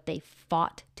vagina," but they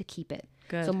fought to keep it.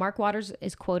 Good. So Mark Waters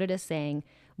is quoted as saying,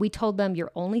 "We told them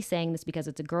you're only saying this because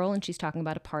it's a girl and she's talking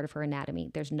about a part of her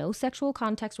anatomy. There's no sexual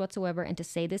context whatsoever, and to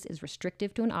say this is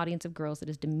restrictive to an audience of girls. It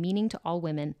is demeaning to all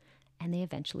women." And they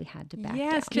eventually had to back down.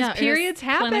 Yes, because periods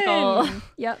happen.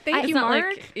 Yep. Thank you,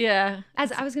 Mark.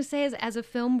 As I was going to say, as a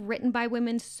film written by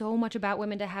women, so much about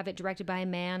women, to have it directed by a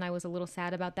man, I was a little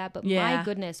sad about that. But my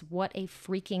goodness, what a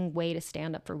freaking way to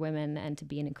stand up for women and to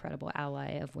be an incredible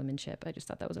ally of womanship. I just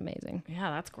thought that was amazing. Yeah,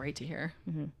 that's great to hear.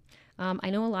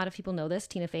 I know a lot of people know this.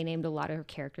 Tina Fey named a lot of her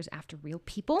characters after real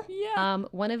people. Yeah.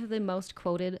 One of the most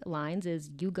quoted lines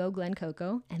is, "You go, Glenn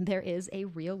Coco," and there is a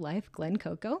real life Glenn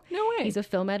Coco. No way. He's a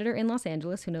film editor in Los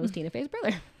Angeles who knows Tina Fey's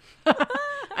brother.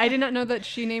 I did not know that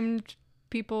she named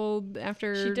people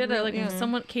after. She did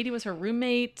someone. Katie was her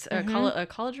roommate, a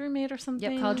college roommate or something.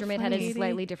 Yep, college roommate had a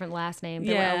slightly different last name.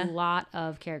 There were a lot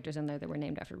of characters in there that were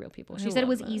named after real people. She said it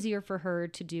was easier for her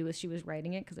to do as she was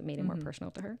writing it because it made it more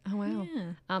personal to her. Oh wow.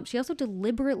 Yeah. She also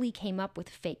deliberately came up with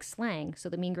fake slang so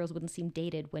that Mean Girls wouldn't seem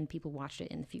dated when people watched it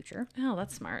in the future. Oh,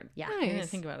 that's smart. Yeah. I didn't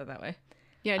think about it that way.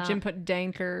 Yeah, Jim put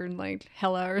dank or like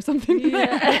hella or something.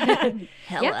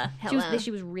 Hella. She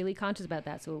was really conscious about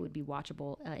that, so it would be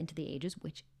watchable into the ages,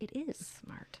 which it is.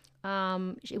 Smart.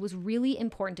 It was really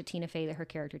important to Tina Fey that her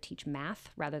character teach math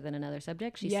rather than another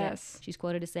subject. She said, she's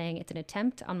quoted as saying, "It's an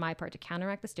attempt on my part to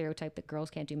counteract the stereotype that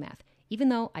girls can't do math, even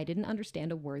though I didn't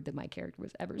understand a word that my character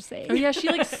was ever saying." Oh yeah, she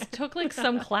took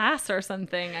some class or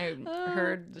something. I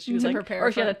heard she was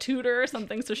or she had a tutor or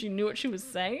something, so she knew what she was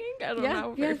saying. I don't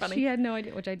know. Very funny. She had no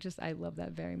idea, which I love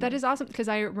that very much. That is awesome, because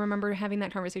I remember having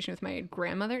that conversation with my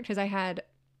grandmother, because I had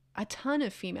a ton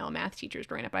of female math teachers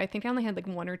growing up. I think I only had like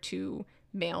 1 or 2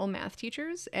 male math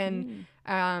teachers, and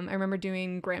I remember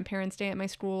doing grandparents' day at my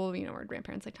school, where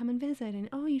grandparents like come and visit, and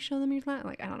you show them your class.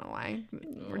 Like, I don't know why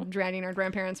we're dragging our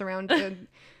grandparents around the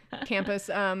campus,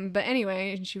 but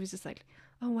anyway, and she was just like,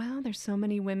 "Oh wow, there's so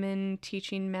many women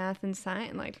teaching math and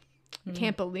science." Like, I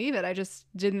can't believe it. I just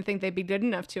didn't think they'd be good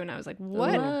enough to. And I was like,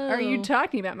 what are you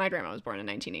talking about? My grandma was born in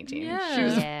 1918. Yeah. She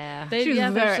was, They, she was yeah,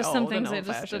 very there's just some old and things I just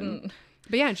old-fashioned. didn't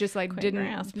But yeah, just like quite didn't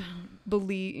grasp.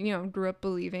 believe, grew up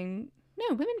believing,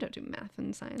 no, women don't do math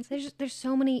and science. There's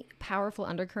so many powerful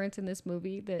undercurrents in this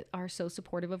movie that are so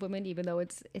supportive of women, even though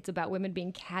it's about women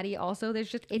being catty. Also, there's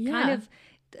just it kind of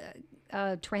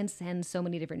transcends so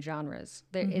many different genres.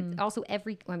 It also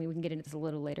we can get into this a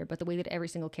little later, but the way that every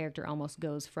single character almost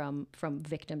goes from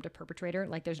victim to perpetrator,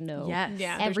 like there's no Yes.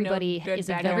 Yeah, there's everybody no good, is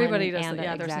a bad, villain. Everybody does. and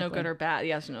Yeah, there's no exactly. good or bad.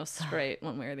 Yes, no straight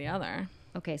one way or the other.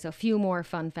 Okay, so a few more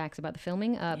fun facts about the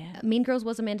filming. Mean Girls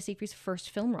was Amanda Seyfried's first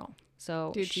film role.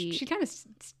 So Dude, she kind of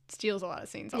steals a lot of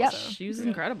scenes Yep. also. She was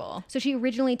incredible. So she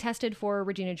originally tested for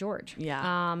Regina George. Yeah.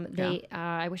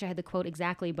 I wish I had the quote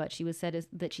exactly, but she was said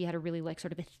that she had a really like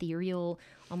sort of ethereal,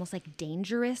 almost like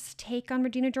dangerous take on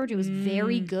Regina George. It was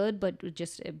very good, but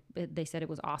they said it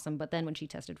was awesome. But then when she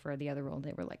tested for the other role,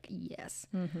 they were like, yes.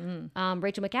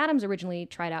 Rachel McAdams originally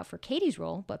tried out for Katie's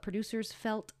role, but producers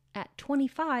felt at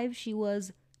 25 she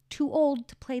was too old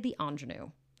to play the ingenue,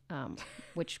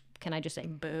 which can I just say,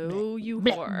 Boo, you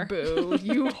whore. Boo,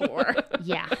 you whore.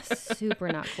 yeah,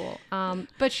 super not cool.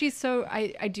 But she's so,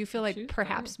 I do feel like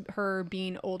perhaps her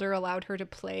being older allowed her to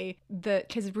play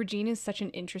because Regina is such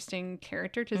an interesting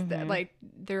character, because like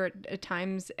there are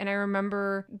times, and I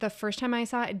remember the first time I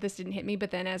saw it, this didn't hit me,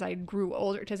 but then as I grew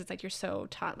older, because it's like you're so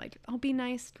taught like, oh, be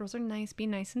nice, girls are nice, be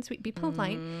nice and sweet, be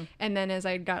polite. And then as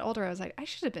I got older, I was like, I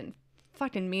should have been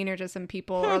fucking meaner to some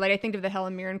people. Or like I think of the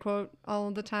Helen Mirren quote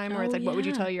all the time where it's like, what would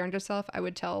you tell your younger self? I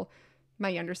would tell my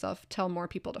younger self, tell more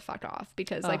people to fuck off,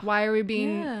 because like, why are we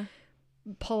being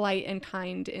polite and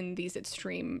kind in these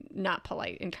extreme not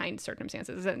polite and kind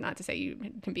circumstances? Not to say you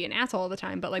can be an asshole all the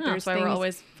time, but like there's why things we're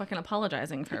always fucking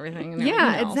apologizing for everything. And yeah,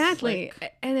 everything else. exactly.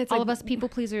 Like, and it's all like, of us people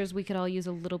pleasers, we could all use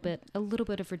a little bit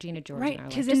of Regina George right, in our life.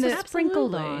 because Just in the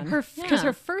sprinkled Absolutely. on. her because Yeah.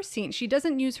 her first scene, she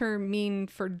doesn't use her mean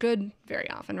for good very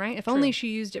often, right? If only she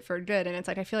used it for good. And it's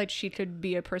like, I feel like she could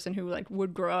be a person who like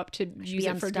would grow up to use be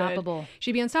it for unstoppable. good.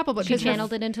 She'd be unstoppable. She 'Cause her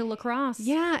channeled it into lacrosse.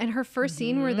 yeah, and her first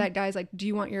scene where that guy's like, do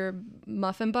you want your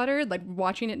muffin buttered? Like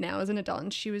watching it now as an adult,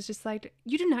 and she was just like,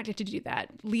 you do not get to do that.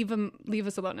 Leave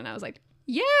us alone. And I was like,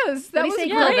 yes, that was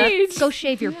great. Go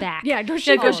shave your back. Yeah, go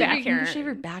shave your back you hair. can shave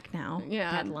her back now.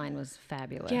 Yeah. That line was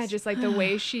fabulous. Yeah, just like the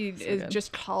way she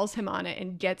just calls him on it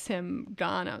and gets him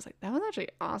gone. I was like, that was actually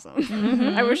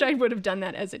awesome. I wish I would have done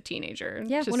that as a teenager.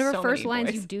 Yeah, Just one of her so first many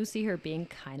lines, boys. you do see her being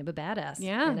kind of a badass.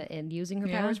 Yeah. And using her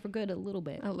powers for good a little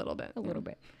bit. A little bit. A little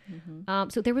bit.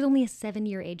 So there was only a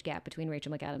 7-year age gap between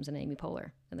Rachel McAdams and Amy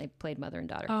Poehler, and they played mother and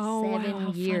daughter. Oh, 7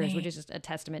 how years, funny. which is just a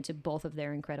testament to both of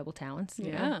their incredible talents.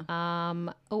 Yeah.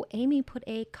 Amy put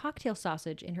a cocktail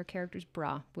sausage in her character's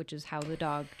bra, which is how the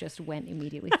dog just went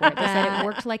immediately for it. They said it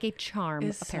worked like a charm,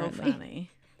 It's apparently. so funny.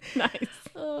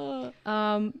 Nice.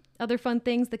 Other fun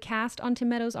things, the cast on Tim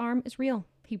Meadows' arm is real.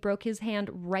 He broke his hand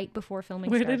right before filming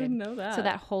Wait, I started. didn't know that. So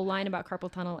that whole line about carpal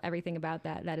tunnel, everything about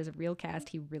that is a real cast.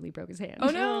 He really broke his hand. Oh,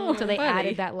 no. So they Funny.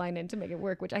 added that line in to make it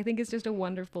work, which I think is just a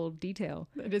wonderful detail.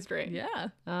 It is great. Yeah.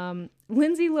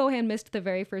 Lindsay Lohan missed the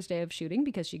very first day of shooting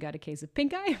because she got a case of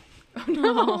pink eye.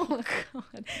 Oh,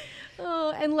 God.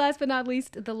 Oh, and last but not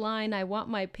least, the line, "I want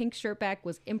my pink shirt back,"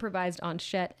 was improvised on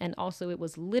set, and also it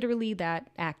was literally that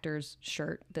actor's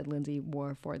shirt that Lindsay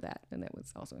wore for that, and that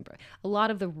was also improvised. A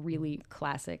lot of the really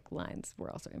classic lines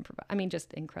were also improvised. I mean,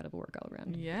 just incredible work all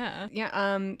around. Yeah.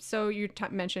 Yeah. So you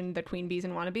mentioned the Queen Bees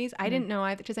and Wannabes. I didn't know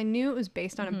either, because I knew it was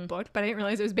based on a book, but I didn't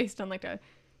realize it was based on like a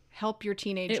help your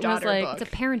teenage It was daughter like- book.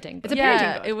 It's a parenting book. It's a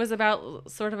parenting book. It was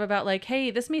about like, hey,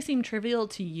 this may seem trivial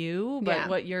to you, but Yeah.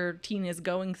 what your teen is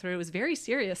going through is very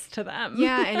serious to them.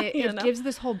 Yeah, and it, You it know? gives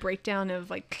this whole breakdown of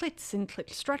like clits and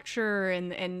clit structure,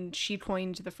 and she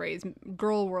coined the phrase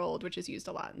 "girl world," which is used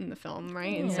a lot in the film,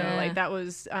 right? And so Yeah. like that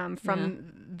was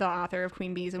from the author of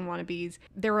Queen Bees and Wannabes.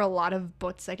 There were a lot of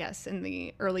books, I guess, in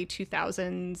the early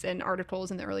 2000s and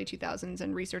articles in the early 2000s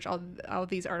and research, all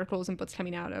these articles and books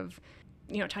coming out of,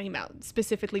 talking about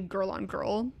specifically girl on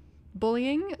girl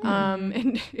bullying.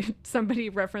 And somebody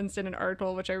referenced in an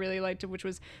article, which I really liked, which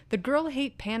was the girl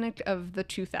hate panic of the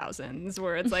 2000s,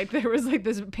 where it's like there was like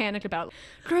this panic about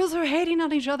girls are hating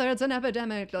on each other, it's an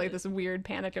epidemic, like this weird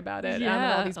panic about it. And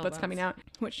Yeah. all these books coming out,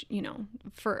 which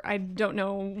I don't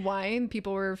know why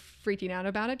people were freaking out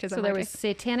about it, because So there was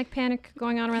satanic panic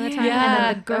going on around that time, and Yeah.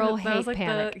 then the girl That hate was like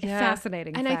panic. the- yeah.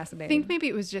 Fascinating, and fascinating. I think maybe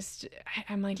it was just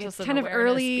I'm like, Just it's an kind of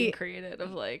awareness early. being created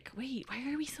of like, wait,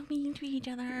 why are we so mean to each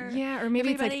other? Yeah, or maybe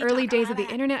it's like Everybody early talk days about of the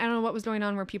that. internet. I don't know what was going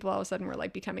on, where people all of a sudden were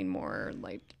like becoming more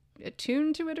like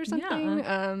attuned to it or something.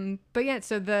 Yeah. But yeah,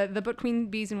 so the book Queen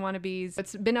Bees and Wannabes,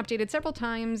 it's been updated several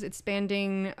times. It's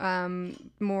expanding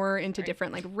more into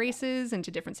different like races,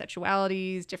 into different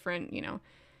sexualities, different, you know,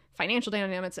 financial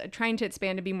dynamics, trying to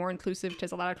expand to be more inclusive,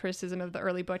 because a lot of criticism of the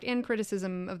early book and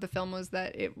criticism of the film was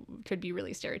that it could be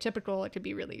really stereotypical. It could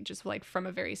be really just like from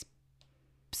a very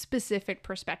specific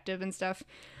perspective and stuff.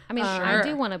 I mean, I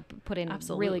do want to put in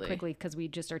Absolutely. really quickly, because we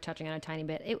just are touching on a tiny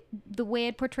bit. The way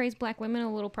it portrays black women,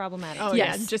 a little problematic. Oh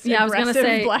Yes. yeah, just Yeah, I was gonna aggressive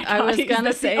say- black I was hotties. gonna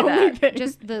That's the say only that. thing.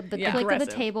 Just the Yeah. click of the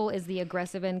Aggressive. table is the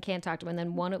aggressive and can't talk to him.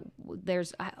 And then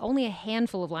there's only a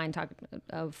handful of line talk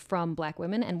from black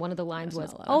women, and one of the lines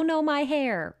was, not a lot. "Oh no, my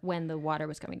hair," when the water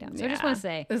was coming down. So I just want to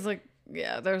say, It's like,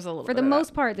 yeah, there's a little for bit the of most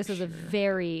that. part, this is a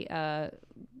very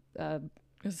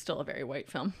It's still a very white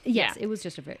film. yes, it was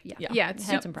just a very Yeah, it's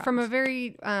had some from a problems.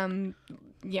 very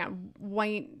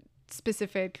white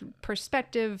specific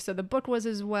perspective. So the book was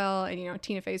as well, and you know,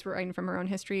 Tina Fey's writing from her own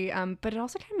history. But it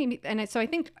also kind of made me, so I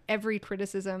think every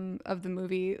criticism of the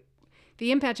movie,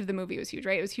 the impact of the movie was huge,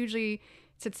 right? It was hugely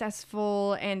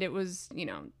successful, and it was, you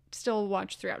know, still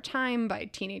watched throughout time by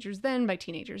teenagers then, by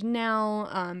teenagers now.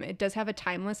 It does have a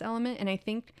timeless element, and I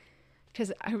think,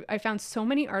 because I found so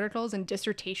many articles and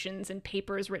dissertations and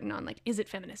papers written on like, is it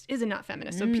feminist? Is it not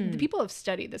feminist? So the people have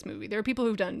studied this movie. There are people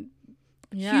who've done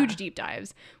huge deep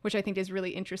dives, which I think is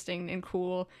really interesting and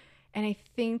cool. And I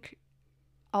think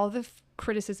all the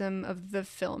criticism of the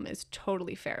film is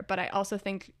totally fair. But I also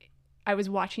think I was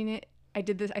watching it. I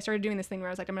started doing this thing where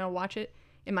I was like, I'm going to watch it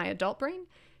in my adult brain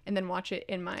and then watch it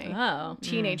in my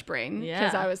teenage brain.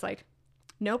 Because I was like,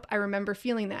 nope, I remember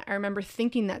feeling that. I remember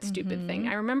thinking that stupid thing.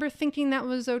 I remember thinking that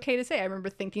was okay to say. I remember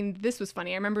thinking this was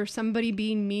funny. I remember somebody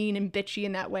being mean and bitchy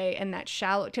in that way, and that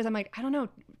shallow, because I'm like, I don't know,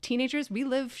 teenagers, we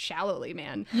live shallowly,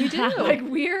 man. You do. Like,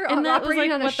 we're And that was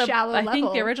operating like on a what shallow level. I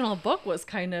think the original book was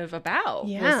kind of about.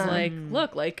 Yeah. Was like,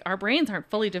 look, like our brains aren't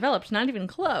fully developed, not even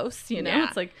close, you know? Yeah.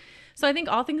 It's like, so I think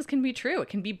all things can be true. It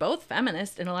can be both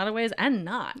feminist in a lot of ways and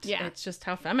not. Yeah. It's just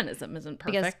how feminism isn't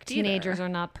perfect because teenagers either. are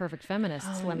not perfect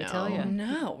feminists. let me tell you.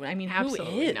 No, I mean,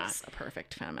 Absolutely who is not. a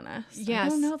perfect feminist? I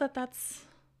Yes. don't know that that's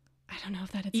I don't know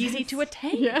if that is easy to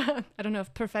attain. Yeah. I don't know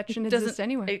if perfection exists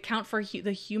anyway. account for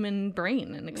the human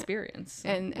brain and experience.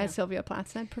 And as Sylvia Plath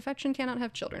said, perfection cannot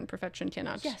have children. Perfection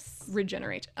cannot Yes.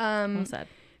 regenerate. Well said.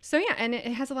 So yeah, and it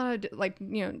has a lot of, like,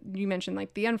 you know, you mentioned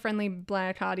like the unfriendly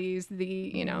black hotties, the,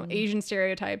 you know, Asian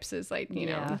stereotypes is like, you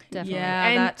know, definitely. Yeah,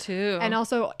 And- that too. and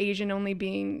also Asian only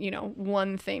being, you know,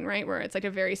 one thing, right? Where it's like a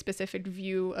very specific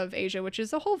view of Asia, which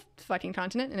is a whole fucking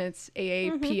continent, and it's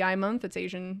AAPI month. It's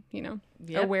Asian, you know,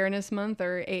 Yep. Awareness Month,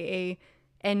 or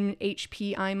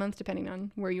AANHPI month, depending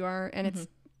on where you are, and it's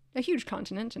a huge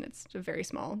continent, and it's a very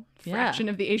small fraction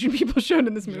of the Asian people shown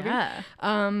in this movie. Yeah.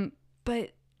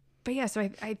 But yeah, so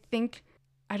I think,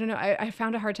 I don't know, I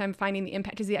found a hard time finding the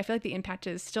impact, because I feel like the impact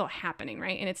is still happening,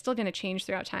 right? And it's still going to change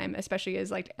throughout time, especially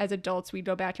as adults we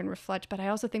go back and reflect. But I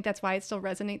also think that's why it still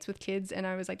resonates with kids. And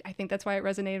I was like, I think that's why it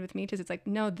resonated with me, because it's like,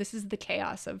 no, this is the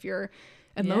chaos of your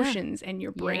emotions and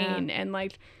your brain, and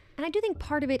like, And I do think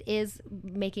part of it is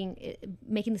making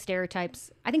the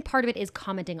stereotypes. I think part of it is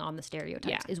commenting on the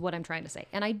stereotypes, is what I'm trying to say.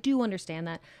 And I do understand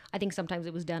that. I think sometimes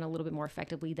it was done a little bit more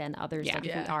effectively than others. Like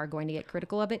if we are going to get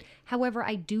critical of it. However,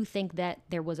 I do think that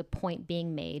there was a point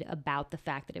being made about the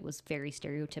fact that it was very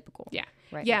stereotypical. Yeah.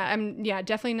 Right. Yeah. I'm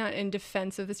definitely not in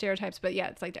defense of the stereotypes, but yeah,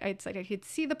 it's like I could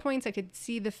see the points, I could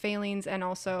see the failings, and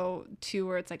also too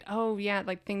where it's like, oh yeah,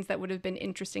 like things that would have been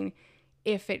interesting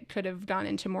if it could have gone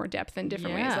into more depth in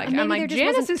different ways. Like, And I'm maybe like, there just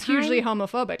Janice wasn't is hugely time.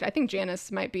 homophobic. I think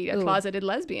Janice might be a closeted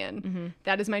lesbian.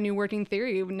 That is my new working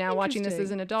theory now watching this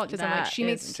as an adult, because I'm like, That she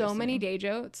made is so many day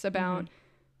jokes about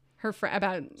her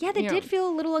about Yeah, that you know, did feel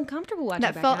a little uncomfortable watching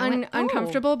that back felt then. I went, "Oh."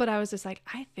 uncomfortable, but I was just like,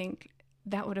 I think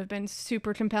that would have been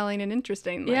super compelling and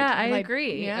interesting. Like, Yeah, I like,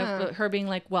 agree. Yeah. Of her being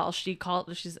like, well, she's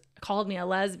called me a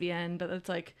lesbian, but it's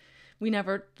like we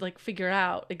never like figure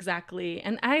out exactly.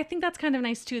 And I think that's kind of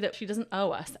nice too, that she doesn't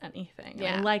owe us anything.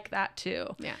 Yeah. I like that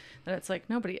too. Yeah. That it's like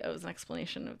nobody owes an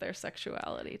explanation of their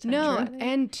sexuality to No, anybody.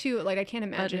 and too, like, I can't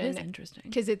But imagine. it is interesting.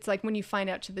 Because it's like when you find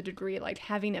out to the degree, like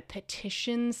having a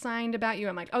petition signed about you,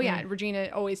 I'm like, oh yeah, Regina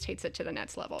always takes it to the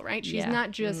next level, right? She's Yeah. not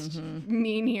just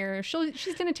mean here.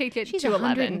 She's gonna take it She's to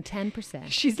 11. 110%.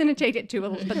 She's gonna take it to,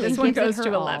 but this She one gives it goes her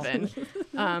to all.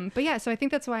 11. But yeah, so I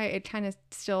think that's why it kind of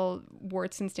still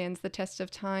warts and stands the test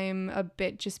of time a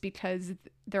bit, just because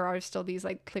there are still these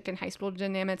like clique and high school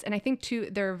dynamics, and I think too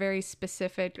they're very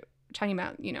specific, talking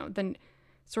about, you know, the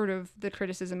sort of the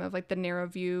criticism of like the narrow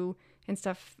view and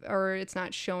stuff, or it's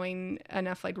not showing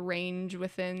enough like range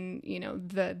within, you know,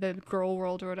 the girl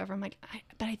world or whatever. I'm like,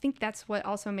 but I think that's what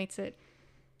also makes it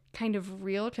kind of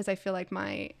real because I feel like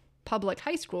my public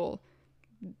high school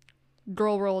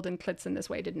girl rolled and clits in this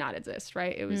way did not exist,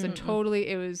 right? It was it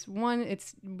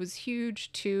was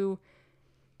huge. Two,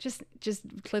 just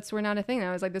clits were not a thing.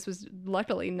 I was like, this was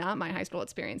luckily not my high school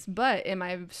experience. But in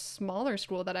my smaller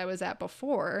school that I was at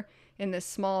before, in this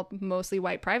small, mostly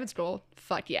white private school,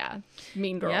 fuck yeah,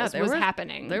 Mean Girls was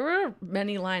happening. There were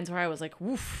many lines where I was like,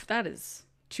 woof, that is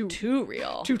too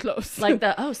real. Too close. Like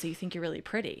so you think you're really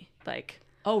pretty. Like,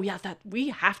 oh yeah, that we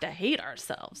have to hate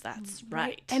ourselves. That's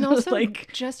right. And also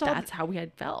like just that's how we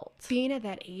had felt. Being at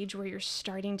that age where you're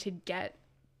starting to get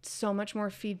so much more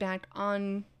feedback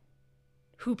on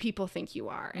who people think you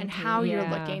are and how you're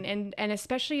looking, and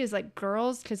especially as like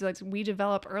girls, because like we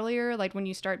develop earlier, like when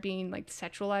you start being like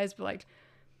sexualized, but like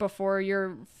before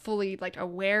you're fully like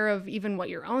aware of even what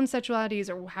your own sexuality is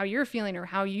or how you're feeling or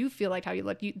how you feel like how you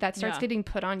look, that starts getting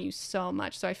put on you so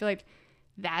much. So I feel like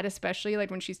that, especially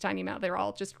like when she's talking about they're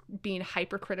all just being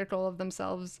hypercritical of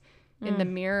themselves in the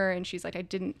mirror, and she's like,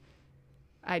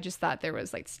 I just thought there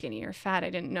was like skinny or fat.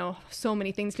 I didn't know so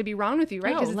many things could be wrong with you,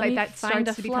 right? Because it's like that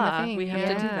starts to become a thing. We have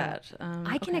to do that.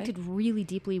 I connected really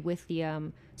deeply with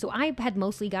the so I had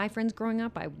mostly guy friends growing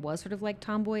up. I was sort of like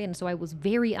tomboy, and so I was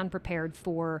very unprepared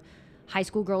for high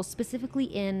school girls, specifically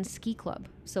in ski club.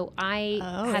 So I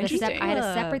had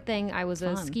a separate thing. I was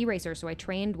a ski racer, so I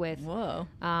trained with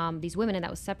these women, and that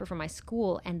was separate from my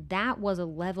school, and that was a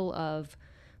level of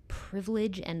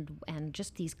privilege and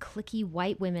just these cliquey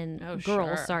white women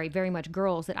very much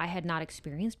girls that I had not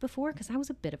experienced before, because I was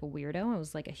a bit of a weirdo. I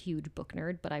was like a huge book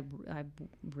nerd, but I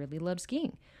really loved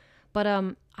skiing. But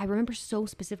I remember so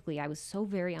specifically, I was so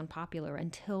very unpopular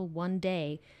until one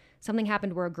day something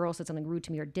happened where a girl said something rude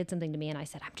to me or did something to me, and I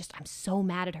said, I'm so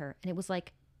mad at her. And it was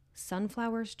like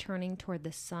sunflowers turning toward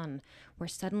the sun, where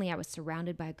suddenly I was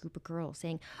surrounded by a group of girls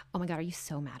saying, "Oh my God, are you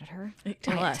so mad at her?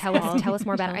 Tell us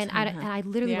more about her." And I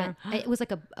literally went, it was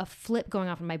like a flip going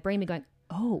off in my brain, me going,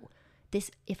 "Oh, this,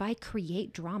 if I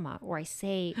create drama or I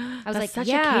say," I was like, such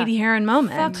a Katie Heron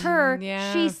moment. Fuck her.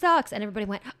 She sucks. And everybody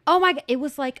went, "Oh my God." It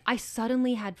was like I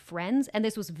suddenly had friends, and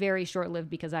this was very short-lived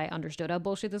because I understood how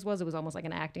bullshit this was. It was almost like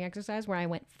an acting exercise where I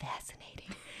went,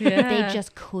 fascinating. They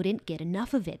just couldn't get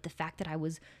enough of it. The fact that I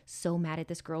was so mad at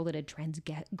this girl that had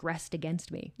transgressed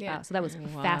against me. So that was a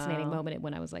fascinating moment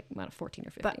when I was like 14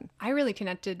 or 15. But I really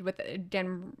connected with it,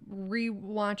 again,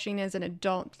 rewatching as an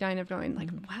adult, kind of going like,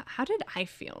 how did I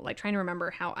feel? Like trying to remember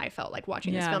how I felt like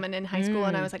watching this film and in high school.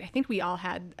 And I was like, I think we all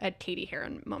had a Katie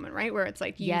Heron moment, right? Where it's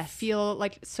like you feel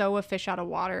like so a fish out of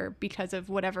water because of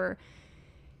whatever,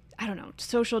 I don't know,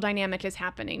 social dynamic is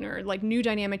happening or like new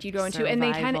dynamic you go into.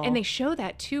 Survival. And they show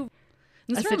that too.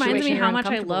 This reminds me how much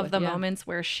I love the moments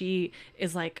where she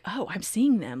is like, oh, I'm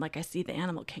seeing them. Like I see the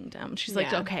animal kingdom. She's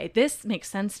like, okay, this makes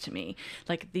sense to me.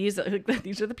 Like these are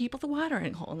the people at the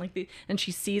watering hole. And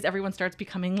she sees everyone starts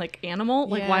becoming like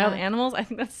wild animals. I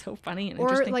think that's so funny and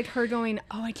interesting. Or like her going,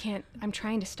 oh, I'm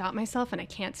trying to stop myself and I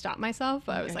can't stop myself.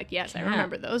 I was like, yes, I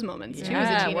remember those moments too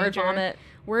as a teenager.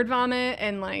 Word vomit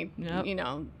and like, you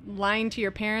know, lying to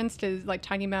your parents to like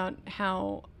talking about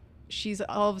how she's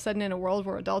all of a sudden in a world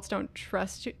where adults don't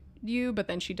trust you, but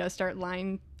then she does start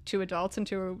lying to adults and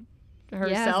to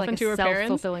herself like and to her parents.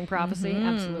 Self-fulfilling prophecy,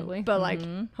 absolutely. But like,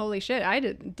 holy shit, I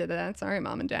did that. Sorry,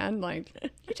 mom and dad. Like,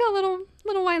 you tell little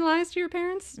white lies to your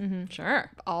parents. Sure,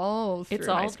 all through it's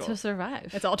all high school. to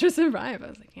survive. It's all to survive. I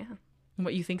was like, yeah. And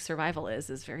what you think survival is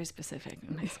very specific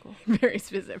in high school. Very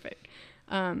specific.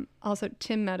 Also,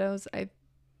 Tim Meadows, I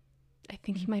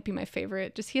think he might be my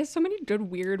favorite. Just he has so many good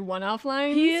weird one-off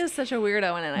lines. He is such a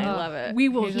weirdo, and I love it. We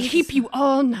will keep you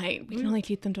all night. We can only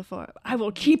keep them till 4. I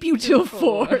will keep you till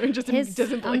 4. Just his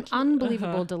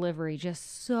unbelievable delivery,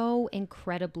 just so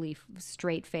incredibly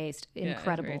straight-faced,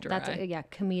 incredible. That's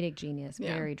comedic genius.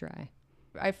 Yeah. Very dry.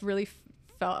 I've really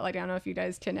felt like, I don't know if you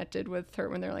guys connected with her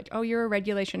when they're like, oh, you're a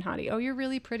regulation hottie. Oh, you're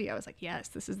really pretty. I was like, yes,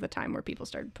 this is the time where people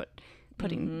started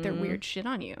putting their weird shit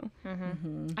on you. I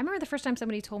remember the first time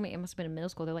somebody told me, it must have been in middle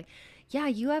school, they're like, yeah,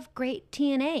 you have great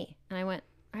TNA. And I went,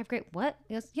 I have great what?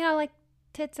 He goes, you know, like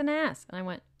tits and ass. And I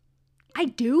went, I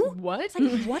do? What? It's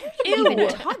like, what are you even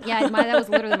talking? Yeah, that was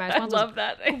literally my response. I love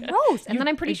that. Gross. And then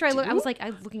I'm pretty sure I was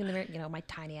looking in the mirror, you know, my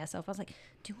tiny ass self. I was like,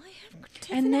 do I have tits?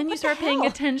 And then you start paying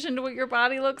attention to what your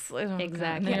body looks like. Exactly.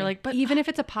 And then you're like, but even if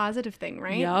it's a positive thing,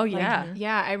 right? Oh, yeah.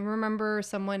 Yeah, I remember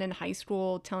someone in high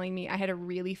school telling me I had a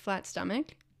really flat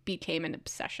stomach. Became an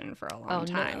obsession for a long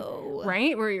time. No.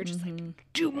 Right? Where you're just like,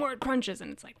 do more crunches.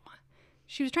 And it's like, what?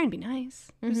 She was trying to be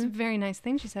nice. It was a very nice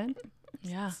thing she said.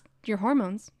 Yeah. It's your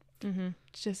hormones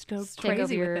just go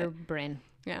crazy with your brain.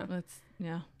 Yeah.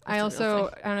 I also,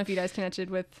 I don't know if you guys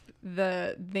connected with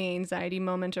the anxiety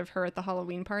moment of her at the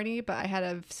Halloween party, but I had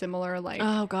a similar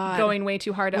Oh God, going way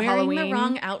too hard at wearing Halloween. the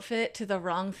wrong outfit to the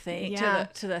wrong thing Yeah.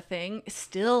 to the thing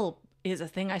still is a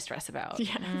thing I stress about.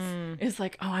 Yes. It's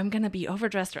like, oh, I'm gonna be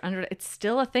overdressed or under. It's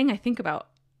still a thing I think about.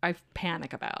 I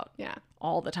panic about. Yeah.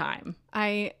 All the time.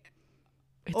 I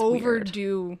It's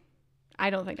overdo. weird. I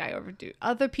don't think I overdo.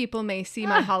 Other people may see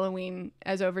my Halloween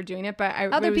as overdoing it, but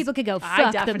Other people could go I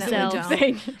fuck definitely themselves.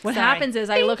 don't. What happens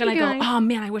is I look and I go, guys. oh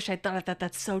man, I wish I thought of that.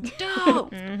 That's so dope.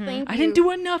 Thank I you. didn't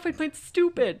do enough. I played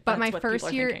stupid. But That's my what people first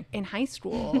are year thinking. in high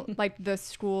school, like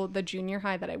the junior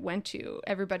high that I went to,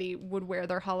 everybody would wear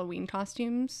their Halloween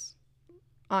costumes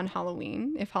on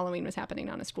Halloween if Halloween was happening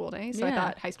on a school day. So I Yeah.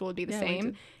 thought high school would be the Yeah, we same.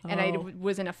 did. And I Oh.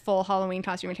 was in a full Halloween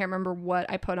costume. I can't remember what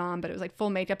I put on, but it was like full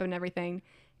makeup and everything.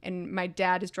 And my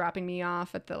dad is dropping me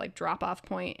off at the like drop off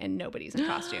point and nobody's in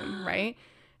costume, right?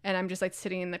 And I'm just like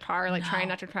sitting in the car, like trying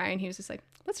not to cry. And he was just like,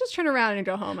 let's just turn around and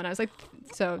go home. And I was like,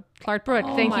 so Clark Brooke,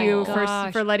 thank my you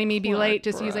gosh. for letting me be Clark late.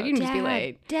 Just he was like, you can just be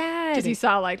late. Dad. Because he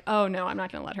saw like, oh no, I'm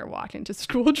not going to let her walk into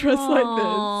school dressed like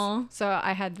Aw. this. So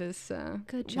I had this.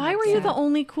 Good job. Why were you Dad. the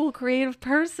only cool creative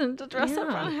person to dress up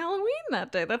Yeah. on Halloween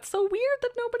that day? That's so weird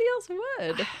that nobody else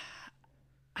would.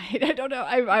 I don't know.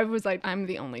 I was like, I'm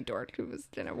the only dork who was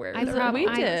going to wear I this. probably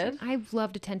we did. I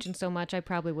loved attention so much. I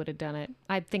probably would have done it.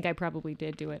 I think I probably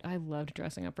did do it. I loved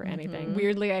dressing up for anything.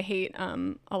 Weirdly, I hate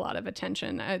a lot of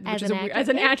attention. Which As is an as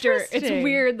actor? an actor, it's Interesting.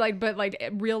 weird. But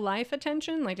real life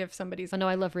attention, like if somebody's Oh no,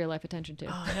 I love real life attention too.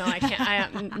 oh no, I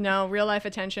can't. No real life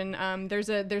attention. There's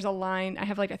a line. I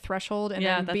have like a threshold, and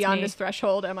Yeah, then that's beyond me. this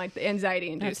threshold, I'm like anxiety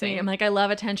That's inducing. me. I'm like, I love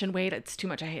attention. Wait, it's too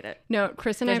much. I hate it. No,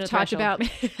 Chris and I have There's no talked about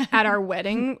at our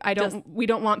wedding. We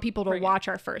don't want people to bring it. watch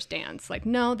our first dance. Like,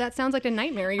 no, that sounds like a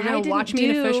nightmare. You're I gonna didn't watch me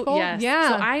in a fishbowl. Yes. Yeah.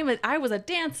 So I was a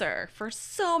dancer for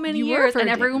so many You were years, for a and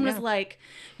dan- everyone was yeah. like,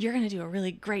 "You're gonna do a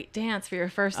really great dance for your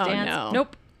first Oh, dance." no.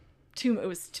 Nope.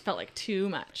 Felt like too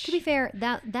much. To be fair,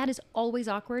 that is always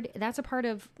awkward. That's a part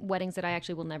of weddings that I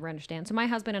actually will never understand. So my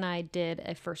husband and I did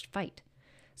a first fight.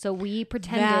 So we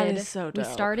pretended is so we dope.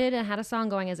 started and had a song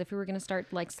going as if we were going to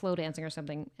start like slow dancing or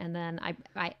something. And then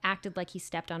I acted like he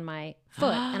stepped on my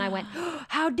foot and I went,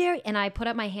 "How dare you?" And I put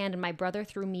up my hand and my brother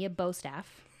threw me a bow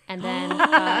staff. And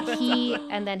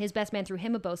then his best man threw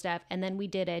him a bow staff, and then we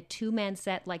did a 2-man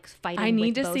set like fighting. I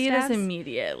need with to bow see staffs. this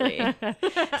immediately.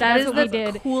 That is what we the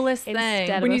did coolest instead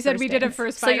thing. of when a you said first we did a dance.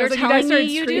 first So fight, I you're was like, you guys telling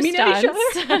me started you do screaming at each other.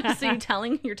 stunts. So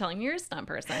you're telling me you're a stunt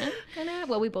person.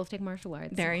 Well, we both take martial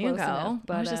arts. There you Close go. enough, I was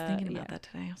but, just thinking about yeah. that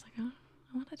today. I was like, oh,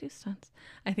 I want to do stunts.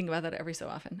 I think about that every so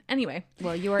often. Anyway,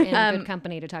 Well, you are in good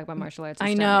company to talk about martial arts. and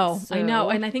I know, stunts, I know, so-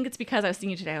 and I think it's because I was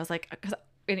thinking today. I was like,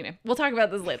 anyway, we'll talk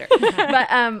about this later.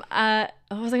 But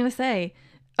what was I gonna say?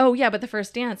 Oh yeah, but the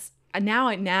first dance.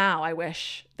 Now I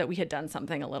wish that we had done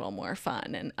something a little more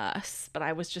fun and us. But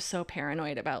I was just so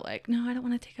paranoid about like, no, I don't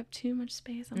want to take up too much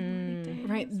space on the weekdays.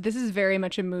 Right. This is very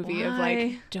much a movie of like,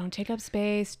 Why? don't take up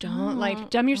space. Don't No, like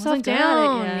dumb yourself wasn't good at it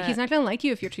down. yet. He's not gonna like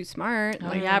you if you're too smart. Oh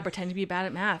Like, yeah, pretend to be bad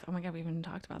at math. Oh my god, we haven't even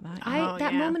talked about that. Oh,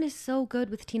 That yeah. moment is so good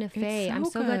with Tina Fey. I'm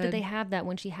so so glad that good. they have that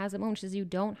when she has that moment. She says, "You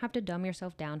don't have to dumb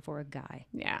yourself down for a guy."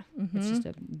 yeah. It's just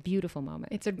a beautiful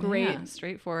moment. It's a great, Yeah,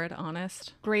 straightforward,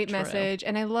 honest. great True. message,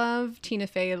 and I love Tina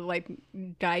Fey like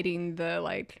guiding the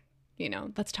like,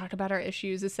 let's talk about our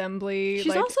issues assembly. She's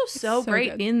Like, also it's so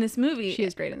great good. in this movie. She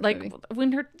is great in the like movie.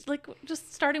 when her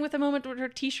just starting with the moment when her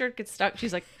T-shirt gets stuck.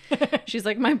 She's like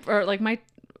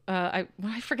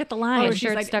I forget the line. Oh,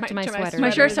 shirt stuck to my sweater. My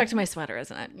shirt's stuck to my sweater,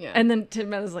 isn't it? Yeah. And then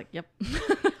Tim is like, yep.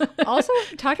 Also,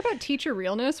 talk about teacher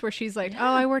realness, where she's like, "Oh,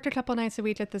 I worked a couple nights a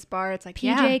week at this bar." It's like PJ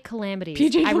yeah. Calamities.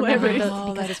 PJ I remember Calamities. those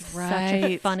Oh, because that's it's such a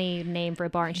right. funny name for a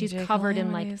bar, and she's PJ covered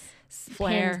in like Calamities. flare.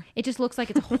 Flare. It just looks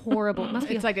like it's horrible. It must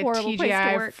be It's a like a horrible place to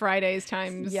TGI work. Fridays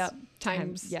times Yep.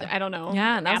 times Yeah. I don't know.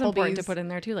 Yeah, and that was important to Applebee's. put in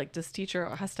there too. Like this teacher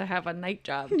has to have a night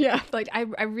job. Yeah, like I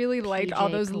really liked all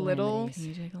PJ those little Calamities.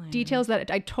 PJ Calamities. details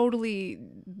that I totally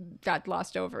got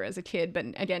lost over as a kid, but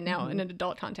again now in an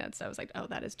adult context, I was like, oh,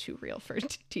 that is too real for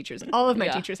teachers. All of my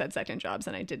Yeah. teachers had second jobs,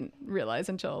 and I didn't realize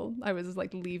until I was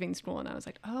like leaving school, and I was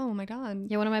like, oh my god.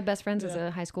 Yeah, one of my best friends is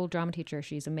a high school drama teacher.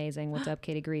 She's amazing. What's up,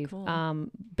 Katie Grieve?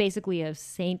 Basically a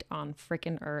saint on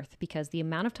frickin' earth, because the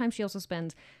amount of time she also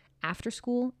spends after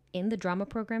school in the drama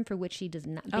program for which she does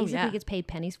not basically gets paid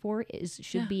pennies for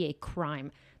should be a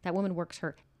crime. That woman works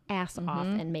her ass off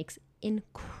and makes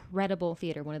incredible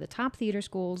theater. One of the top theater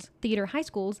high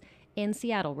schools in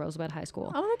Seattle, Roosevelt High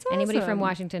School. Oh, that's Anybody from awesome.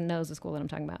 Washington knows the school that I'm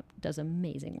talking about. Does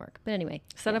amazing work. But anyway,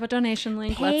 Set up a donation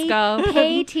link. Let's go.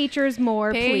 Pay teachers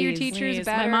more, Pay please. your teachers Please.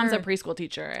 better. My mom's a preschool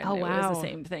teacher, and Oh, it was wow. the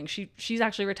same thing. She's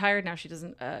actually retired now. She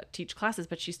doesn't teach classes,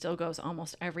 but she still goes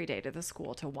almost every day to the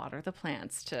school to water the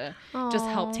plants, to just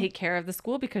help take care of the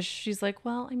school, because she's like,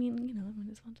 well, I mean, you know, I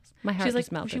might as well just. My heart she's like,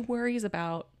 just melted. she worries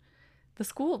about the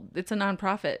school. It's a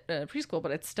nonprofit preschool,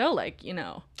 but it's still like, you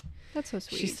know, That's so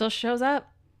sweet. she still shows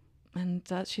up. And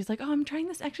she's like, oh, I'm trying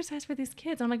this exercise for these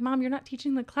kids. I'm like, Mom, you're not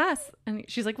teaching the class. And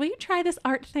she's like, will you try this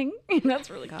art thing? That's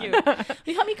really cute. Will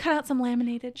you help me cut out some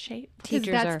laminated shape?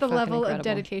 Teachers that's are the fucking level incredible. of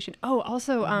dedication. Oh,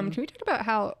 also, can we talk about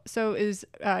how? So is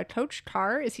Coach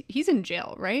Carr? He's in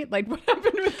jail, right? Like, what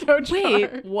happened with Coach Carr?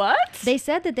 Wait, what? They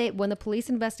said that when the police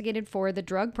investigated for the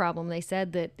drug problem, they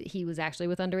said that he was actually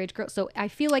with underage girls. So I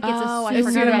feel like it's Oh, I assumed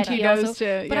forgot that about he that. also. Goes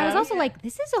to- But I was yeah. also like,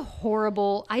 this is a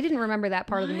horrible. I didn't remember that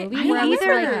part of the movie. I where I was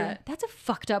remember like, that. that's a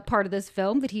fucked up part of this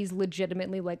film that he's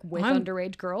legitimately like with I'm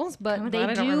underage girls. But kinda they glad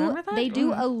I don't do remember that. they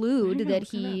do Mm. allude I that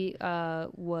gotta he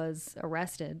was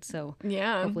arrested. So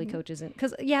Yeah. hopefully Coach isn't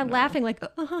because laughing like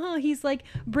he's like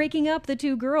breaking up the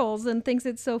two girls and thinks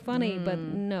it's so funny, but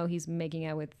no, he's making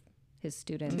out with his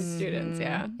students Students,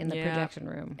 yeah. in the Yeah. projection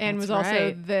room. And That's was also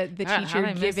right. the God, how teacher did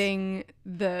I miss- giving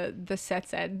the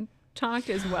sex ed talk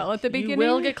as well at the beginning. You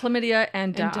will get chlamydia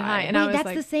and die. And die. And Wait, I was that's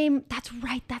like, the same. That's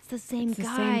right. That's the same it's the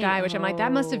guy. same guy, which I'm like,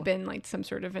 that must Oh. have been like some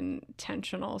sort of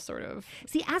intentional sort of.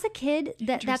 See, as a kid,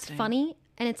 that's Interesting. funny,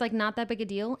 and it's like not that big a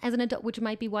deal. As an adult, which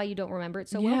might be why you don't remember it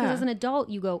so well. Because Yeah. as an adult,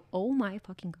 you go, "Oh my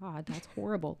fucking god, that's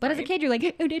horrible." But as a kid, you're like,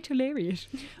 "Oh, that's hilarious."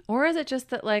 Or is it just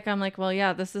that, like, I'm like, well,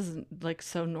 yeah, this is like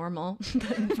so normal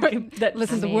that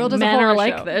Listen, the mean, world is a men horror are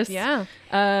like show. this. Yeah,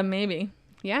 Maybe.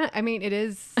 yeah. I mean, it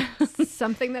is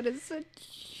something that is a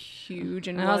huge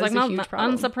and And I was like, a no, huge not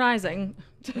problem. unsurprising.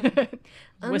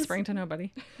 Whispering to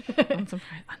nobody.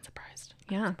 Unsurprised.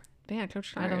 Yeah, yeah.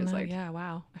 Coach Carr I don't is know. like, yeah,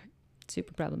 wow.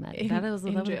 Super problematic. That was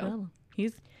in that was jail. problem.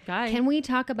 He's guy. Can we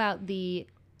talk about the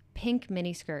pink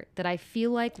miniskirt that I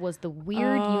feel like was the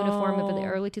weird uniform of the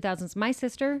early 2000s? My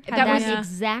sister had That that, was- Yeah.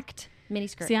 exact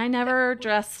miniskirt. See, I never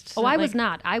dressed. I was like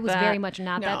not. I was that. very much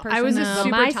not that person. I was a But super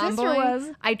my tomboy. sister was.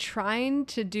 I tried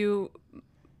to do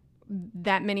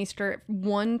that mini skirt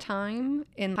one time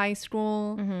in high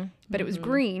school, but it was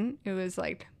green. It was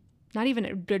like not even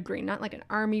a good green, not like an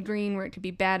army green where it could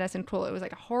be badass and cool. It was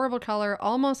like a horrible color,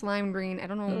 almost lime green. I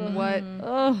don't know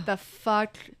what the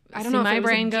fuck. I don't See, know. my if it was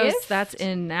brain a goes, gift. that's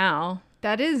in now.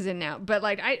 That is in now. But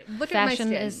like, I look Fashion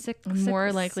at my skin. is sick. I'm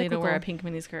more likely to wear a cyclical.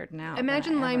 pink miniskirt now.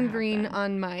 Imagine than I ever lime have green been.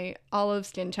 on my olive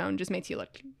skin tone just makes you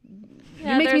look.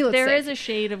 Yeah, makes me look there sick. is a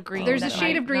shade of green. There's a that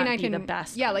shade might of green not I be can. the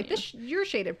best. Yeah, on like you. your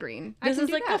shade of green. This is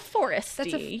like that. a foresty.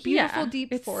 That's a beautiful,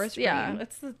 deep It's- forest Yeah,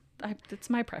 green. it's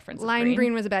my preference. of Lime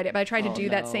green was about it, but I tried to do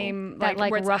that no. same That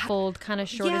like where it's- ruffled kind of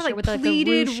shortish yeah, shirt like with like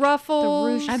pleated the ruched,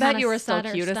 ruffles. The ruched I bet kinda you were so side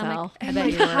or cute as stomach. hell. I and bet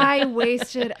like you were. high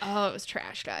waisted. Oh, it was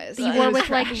trash, guys. You It wore was with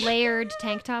like trash. layered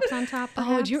tank tops on top. Oh,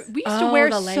 Perhaps? we used to Oh, wear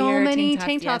the so layered many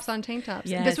tank tops, yes. on tank tops.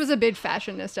 Yes. This was a big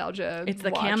fashion nostalgia. It's the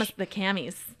watch. the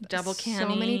camis, double cami.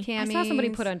 So many camis. I saw somebody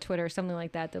put on Twitter something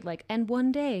like that like, and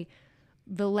one day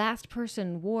the last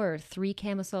person wore 3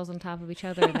 camisoles on top of each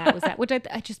other. And that was that, which I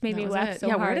just made me was laugh it. so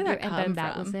Yeah, hard. where did that and come then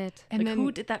that from? was it. And Like, then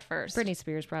who did that first? Britney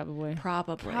Spears probably.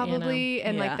 Probably. probably,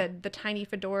 and Yeah. like the tiny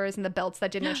fedoras and the belts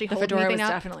that didn't actually The hold fedora was anything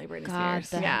up. definitely Britney God,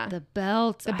 Spears. Yeah. the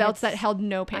belts. The I belts had that held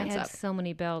no I pants had up. so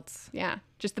many belts. Yeah,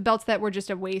 just the belts that were just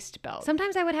a waist belt.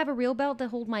 Sometimes I would have a real belt that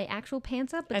hold my actual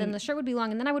pants up, but then And- the shirt would be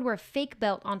long, and then I would wear a fake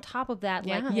belt on top of that,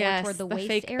 like Yeah. more Yes, toward the waist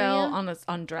fake area. belt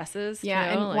on dresses. Yeah,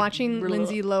 you know, and like, watching real-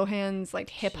 Lindsay Lohan's like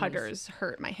hip huggers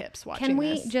hurt my hips. Watching Can we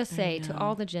this. just say to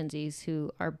all the Gen Zs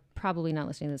who are probably not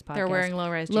listening to this podcast, They're wearing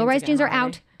low-rise jeans. low-rise again jeans are already.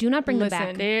 out. Do not bring them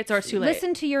Listen, back. It's too late.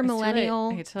 Listen to your It's too late. millennial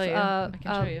I can tell you. I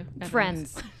can show you. Evidence.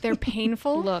 friends. They're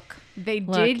painful. Look, They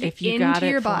Look, dig if you into got it,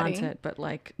 your body. flaunt it, but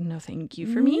like, no, thank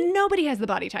you for me. Nobody has the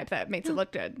body type that makes it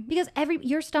look good. because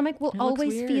your stomach will looks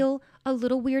always weird. feel a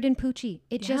little weird and poochy.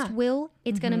 It just Yeah. will.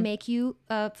 It's gonna make you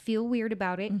feel weird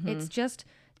about it. It's just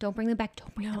don't bring them back.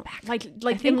 Don't bring them back. Like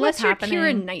think unless what's you're Keira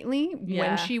happening- Knightley Yeah.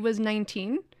 when she was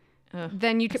 19, Ugh.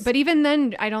 then you could. But even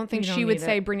then, I don't think You she don't would need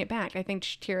say it. bring it back. I think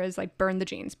Kira's like burn the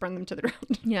jeans, burn them to the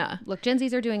ground. Yeah. Look, Gen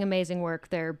Zs are doing amazing work.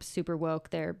 They're super woke.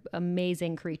 They're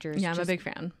amazing creatures. Yeah, I'm a Just big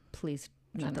fan. Please,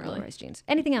 not the Generally. low-rise jeans.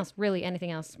 Anything else? Really,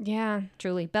 anything else? Yeah,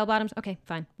 Truly, bell bottoms. Okay,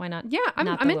 fine. Why not? yeah. I'm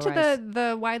Not into low-rise.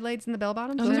 the wide legs and the bell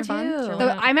bottoms. Oh, Those me are fun. too. Though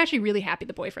I'm actually really happy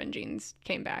the boyfriend jeans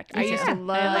came back. I used to Yeah, I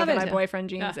love love my it. boyfriend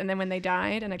jeans, Yeah. and then when they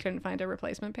died and I couldn't find a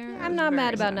replacement pair, I I'm was not very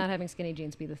mad about sad. not having skinny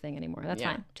jeans be the thing anymore. That's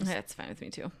Yeah. fine. Just That's fine with me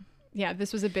too. Yeah,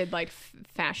 this was a big like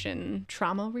fashion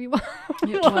trauma rewatch.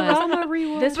 It was. Trauma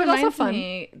rewatch. This but also reminds fun.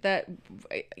 me that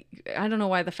I don't know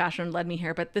why the fashion led me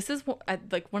here, but this is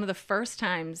like one of the first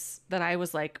times that I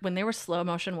was like, when they were slow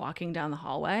motion walking down the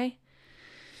hallway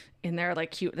and they're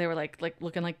like cute, they were like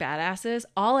looking like badasses.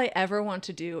 All I ever want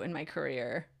to do in my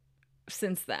career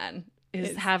since then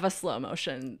is have a slow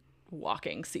motion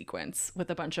walking sequence with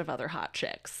a bunch of other hot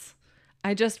chicks.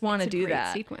 I just want to do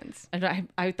that sequence. And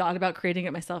I thought about creating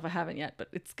it myself. I haven't yet, but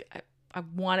I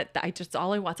want it.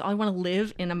 All I want to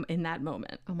live in that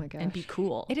moment. Oh my gosh. And be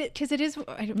cool. It is because it is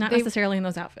Not necessarily in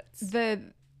those outfits. The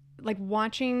like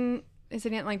watching.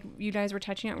 Isn't it like you guys were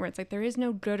touching on where it's like there is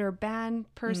no good or bad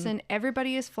person.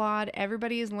 Everybody is flawed.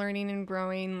 Everybody is learning and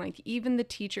growing. Like even the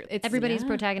teacher. It's Everybody's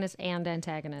protagonist and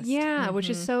antagonist. Yeah, which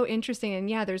is so interesting. And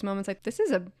yeah, there's moments like this is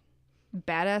a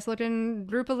badass looking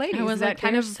group of ladies. I was that like,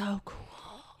 kind of so cool.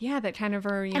 Yeah, that kind of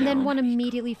are. And then one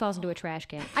immediately falls into a trash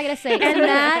can. I gotta say, and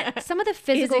that some of the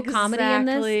physical comedy in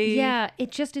this, yeah,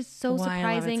 it just is so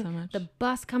surprising. So much. The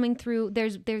bus coming through, there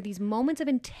are these moments of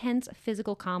intense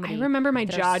physical comedy. I remember my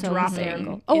jaw dropping.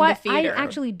 hysterical. In the I theater.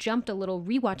 actually jumped a little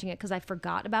rewatching it because I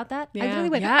forgot about that. I Yeah. literally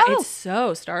went, Yeah, oh, it's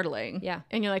so startling. yeah.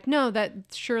 And you're like, no, that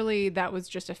surely that was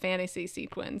just a fantasy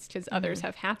sequence because others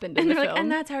have happened in And the they're film. like,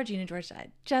 and that's how Regina George died.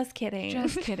 Just kidding.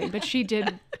 Just kidding, but she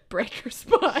did break her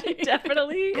spine.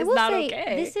 Definitely I is will not say,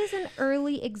 okay. this is an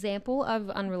early example of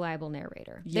unreliable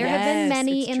narrator. There have Yes, been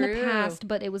many it's in the true. past,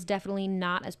 but it was definitely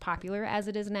not as popular as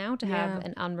it is now to have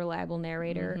an unreliable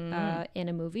narrator in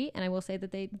a movie. And I will say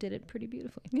that they did it pretty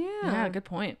beautifully. Yeah, good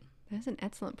point. That's an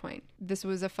excellent point. This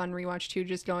was a fun rewatch too,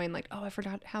 just going like, oh, I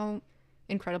forgot how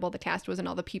incredible the cast was and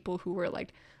all the people who were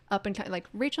like up and like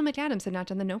Rachel McAdams had not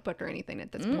done The Notebook or anything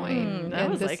at this point. That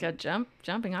And was this- like a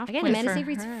jumping off Again, point Amanda for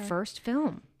Seyfried's her. first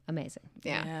film. Amazing.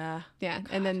 yeah. Yeah.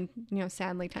 And then,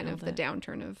 sadly kind of the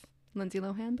downturn of Lindsay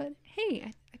Lohan, but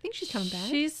hey, I think she's coming back.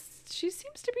 She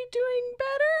seems to be doing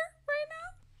better right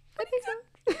now. I think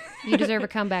so. You deserve a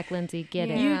comeback, Lindsay. Get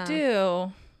it. Yeah. You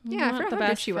do. Yeah, I Want forgot the how good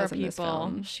best she was for in this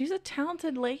film. She's a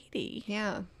talented lady.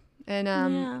 Yeah. And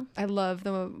Yeah. I love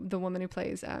the woman who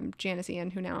plays Janice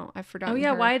Ian, who now I've forgotten. Oh yeah,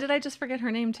 her. why did I just forget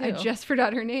her name too? I just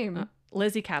forgot her name.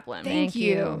 Lizzie Kaplan. Thank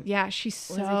you. you. Yeah, she's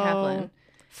so Lizzie Kaplan.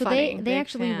 So funny. they Big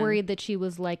actually fan. worried that she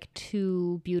was like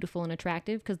too beautiful and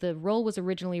attractive because the role was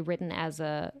originally written as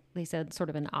they said sort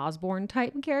of an Osborne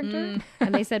type character,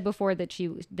 and they said before that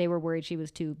they were worried she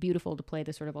was too beautiful to play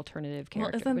the sort of alternative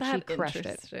character. Well, isn't but that she crushed it.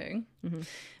 interesting?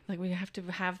 Like we have to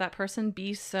have that person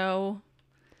be so.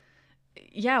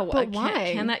 Yeah, But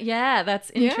why? Can that? Yeah, that's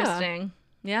interesting.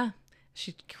 Yeah,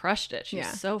 she crushed it. She's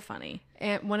Yeah. so funny.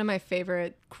 And one of my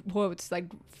favorite quotes, like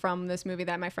from this movie,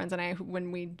 that my friends and I,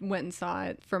 when we went and saw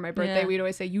it for my birthday, Yeah. we'd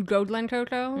always say, "You go, Glen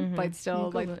Coco." Like still,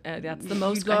 like That's the you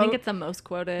most. go- I think it's the most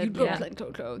quoted. you go, Yeah. Glen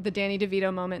Coco. The Danny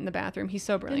DeVito moment in the bathroom. He's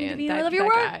so brilliant. DeVito, That- I love your that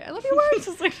work. guy. I love your work.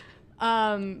 Just like,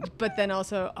 but then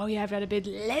also, oh yeah, I've got a big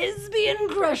lesbian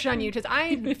crush on you, because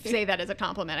I say that as a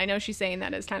compliment. I know she's saying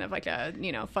that as kind of like a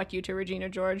fuck you to Regina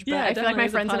George, but Yeah, I feel like definitely my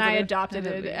is a friends and I positive adopted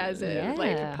kind of it as a Yeah.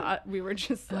 like we were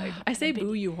just like, I say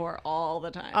boo you whore all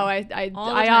the time. oh I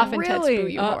All the I time. often text boo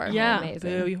you whore. Yeah,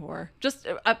 Amazing. boo you whore. Just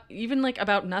even like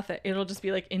about nothing. It'll just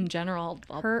be like in general.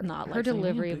 I'll Her not like her saying,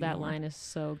 delivery "Boo of that you whore." line is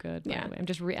so good. By Yeah. the way.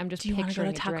 I'm just Do you want to go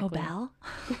picturing to it Taco directly. Bell?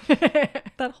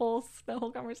 that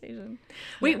whole conversation.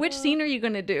 Wait, which scene are you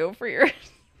gonna do for your?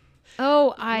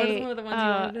 Oh, What is one of the ones you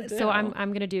wanted to so do?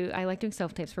 I'm gonna do. I like doing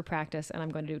self tapes for practice, and I'm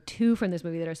going to do two from this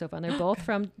movie that are so fun. They're both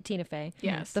from Tina Fey.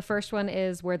 Yes. The first one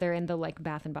is where they're in the like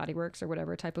Bath and Body Works or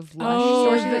whatever type of lush Oh,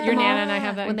 store that your Nana and I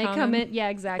have that when in they come common. in. Yeah,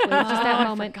 exactly. It's just that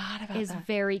moment forgot about is that.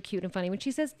 very cute and funny when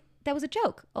she says that was a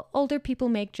joke. Older people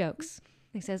make jokes.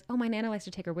 He says, "Oh, my Nana likes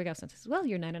to take her wig off." Sometimes, well,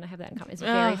 your Nana and I have that in common. It's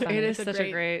very funny. It is It's a such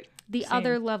a great. The scene.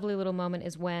 other lovely little moment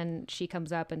is when she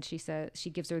comes up and she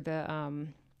gives her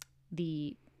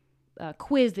the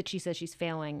quiz that she says she's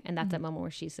failing, and that's that moment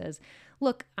where she says,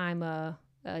 "Look,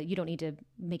 you don't need to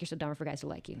make yourself dumber for guys to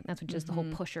like you." That's when she does the whole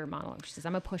pusher monologue. She says,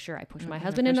 "I'm a pusher. I push my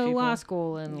husband push into law people."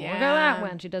 school, and look at Yeah. that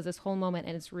one." She does this whole moment,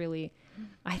 and it's really,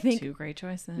 I think, Two great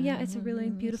choices. yeah, it's a really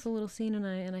beautiful little scene,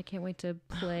 and I can't wait to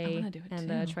play wanna do it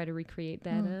and too. try to recreate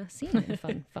that scene in a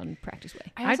fun practice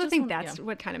way. I also just think want- that's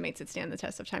what kind of makes it stand the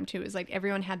test of time too. Is like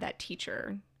everyone had that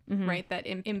teacher, right? That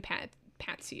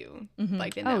impacts you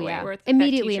like in that Oh way. yeah! Where it's that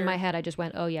Immediately in teacher- my head, I just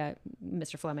went, "Oh yeah,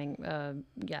 Mr. Fleming,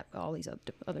 yeah, all these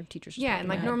other teachers." just Yeah, popped and in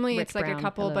my like head. normally Rick it's like Brown, a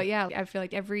couple, hello. but yeah, I feel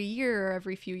like every year or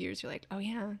every few years you're like, oh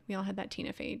yeah, we all had that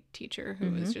Tina Fey teacher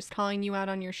who was just calling you out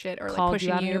on your shit or like called pushing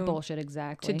you out on you your bullshit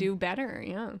exactly. to do better.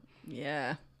 Yeah,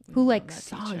 Yeah. Who like that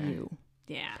saw teacher. you?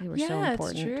 Yeah. They were so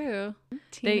important. It's true.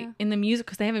 Tina. They in the music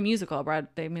because they have a musical.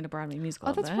 They made a Broadway musical.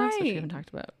 Oh, of that's this, which we right. haven't talked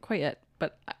about quite yet,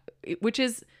 but which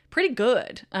is pretty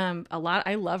good.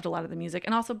 I loved a lot of the music,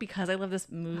 and also because I love this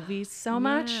movie so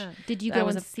much. Yeah. Did you I go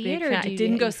was and a see big it, or fan. I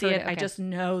didn't go see it. I Okay. just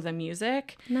know the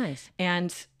music. Nice.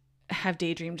 And have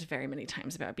daydreamed very many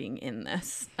times about being in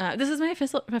this. This is my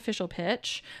official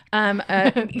pitch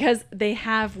because they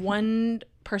have one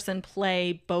person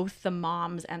play both the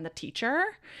moms and the teacher.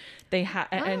 They have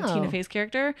and Tina Fey's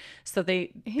character, so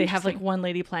they have like one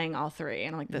lady playing all three,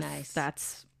 and I'm like, this.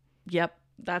 Nice.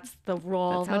 That's the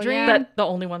role That's of my hell dream. yeah. But the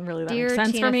only one really that Dear makes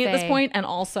sense Tina for me at this Fey. point, and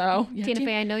also Tina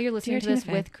Fey, I know you're listening to Dear this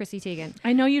Tina Fey. with Chrissy Teigen.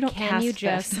 I know you don't Can cast you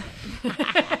just this.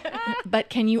 But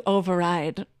can you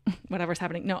override whatever's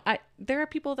happening? No, there are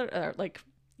people that are like,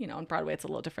 on Broadway it's a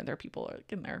little different. There are people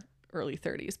like in their early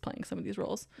 30s playing some of these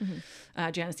roles.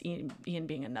 Janice Ian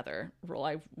being another role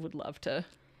I would love to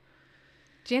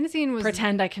Janice Ian was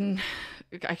pretend I can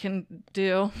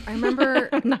do. I remember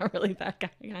I'm not really that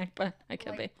guy, but I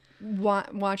can be.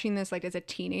 watching this like as a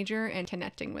teenager and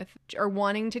connecting with or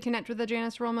wanting to connect with the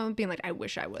Janice role moment, being like, I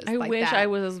wish I was. I like wish that. I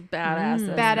was badass. as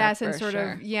that Badass and for sort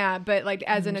sure. of but like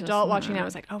as an just adult watching it, I not.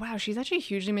 was like, oh wow, she's actually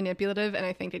hugely manipulative, and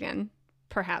I think again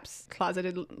perhaps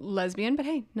closeted lesbian, but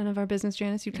hey, none of our business,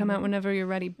 Janice. You come out whenever you're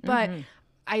ready. But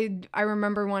I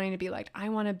remember wanting to be like, I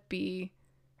want to be.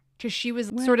 Because she was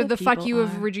sort of the fuck people you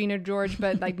of are. Regina George,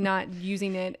 but like not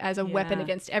using it as a weapon Yeah.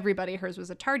 against everybody. Hers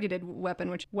was a targeted weapon,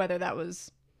 which whether that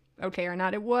was okay or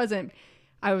not, it wasn't.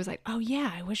 I was like, oh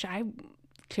yeah, I wish I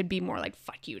could be more like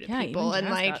fuck you to Yeah, people. even And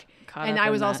Jazz like, got caught and up I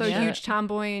in was that also a shit. huge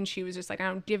tomboy, and she was just like, I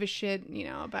don't give a shit,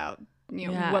 about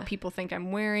Yeah. what people think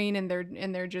I'm wearing, and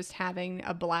they're just having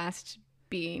a blast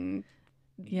being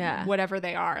whatever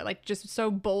they are, like just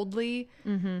so boldly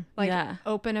like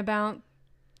open about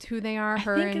who they are. I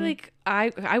think like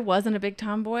I wasn't a big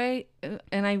tomboy,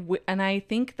 and I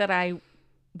think that I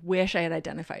wish I had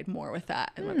identified more with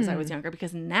that as I was younger,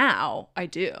 because now I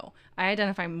do. I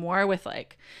identify more with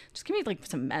like, just give me like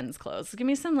some men's clothes, give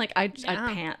me some like I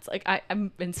pants, like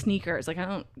I'm in sneakers, like I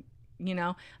don't,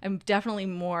 I'm definitely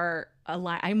more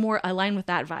aligned. I'm more aligned with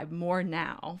that vibe more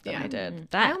now than I did.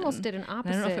 I almost did an I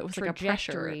opposite don't know if it was like a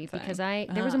pressure trajectory thing. because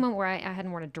there was a moment where I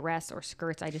hadn't worn a dress or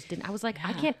skirts. I just didn't. I was like,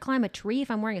 I can't climb a tree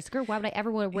if I'm wearing a skirt. Why would I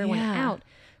ever want to wear one out?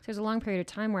 So there's a long period of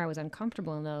time where I was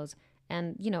uncomfortable in those.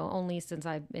 And, only since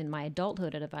in my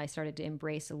adulthood have I started to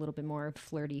embrace a little bit more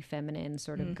flirty, feminine,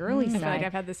 sort of girly side. I feel like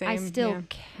I've had the same. I still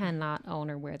cannot own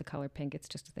or wear the color pink. It's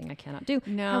just a thing I cannot do.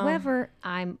 No. However,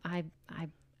 I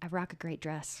rock a great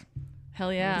dress.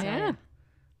 Hell yeah. Yeah.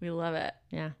 We love it.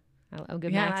 Yeah. A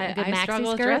good Yeah, maxi, a good I maxi struggle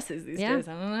with skirt. dresses these Yeah. days.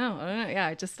 I don't know.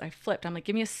 Yeah, I flipped. I'm like,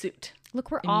 give me a suit. Look,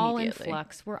 we're all in Immediately.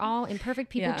 flux. We're all imperfect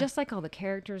people, Yeah. just like all the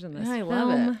characters in this I film. love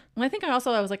it. Well, I think I was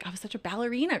such a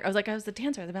ballerina. I was a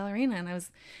dancer, the ballerina, and I was,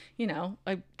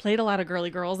 I played a lot of girly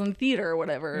girls in theater or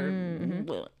whatever.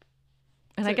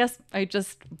 And I guess I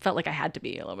just felt like I had to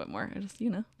be a little bit more. I just,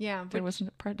 Yeah. there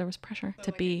was pressure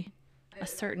to be a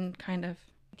certain kind of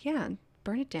Yeah.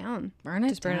 Burn it down. burn it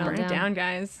Just burn it all Burn it down,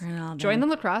 guys. Burn it all Join down.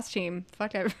 the lacrosse team.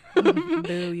 Fuck it.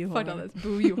 Boo, you Fuck whore. all this.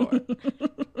 Boo, you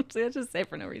whore. See, I just say it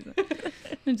for no reason.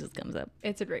 It just comes up.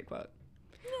 It's a great quote.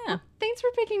 Yeah. Thanks for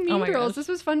picking Mean Oh my Girls. gosh. This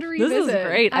was fun to This revisit. is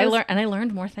great. I I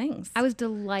learned more things. I was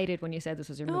delighted when you said this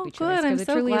was your Oh, movie good. choice I'm because it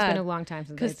so truly has glad. been a long time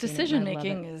since Because I've seen it, decision and I love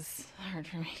making it. is hard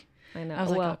for me. I know. I was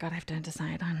well, like, oh God, I have to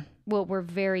decide on. well, we're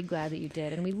very glad that you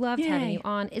did, and we loved having Yay. you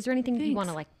on. Is there anything you want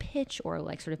to Thanks. like pitch or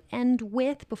like sort of end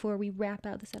with before we wrap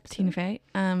out this episode? Tina Fey,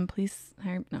 please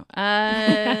hire. No,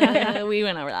 we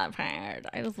went over that part.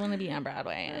 I just want to be on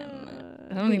Broadway, and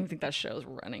I don't even think that show's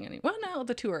running anymore. Well, no,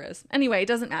 the tour is. Anyway, it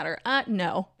doesn't matter.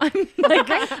 No,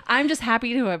 I'm just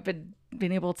happy to have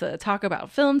been able to talk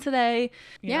about film today.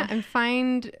 Yeah, and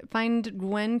find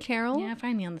Gwen Carole Yeah,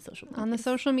 find me on the social media. on the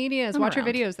social medias. I'm Watch her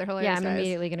around. videos. They're hilarious. Yeah, I'm guys.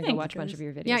 immediately going to go Thank watch a you, bunch of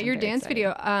your videos. Yeah, I'm your very dance excited.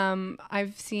 video.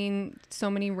 I've seen so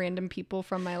many random people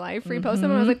from my life repost them,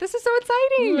 and I was like, "This is so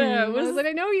exciting!" Yeah, it I was was- like,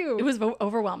 "I know you." It was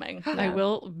overwhelming. I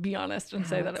will be honest and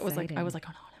say that it was like I was like,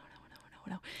 oh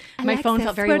no. My phone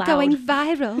felt very loud.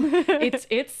 viral.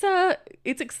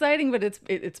 It's exciting, but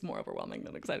it's more overwhelming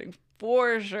than exciting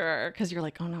for sure. Because you're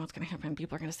like, oh no, what's gonna happen?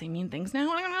 People are gonna say mean things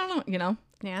now.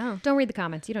 Yeah. Don't read the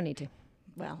comments. You don't need to.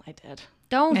 Well, I did,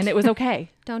 Don't. and it was okay.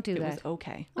 Don't do It that. was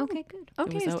okay. Okay, good.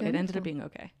 Okay, It ended up being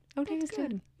okay. Okay, it's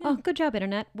good. Oh, good job,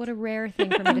 Internet. What a rare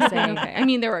thing for me to say. Okay. I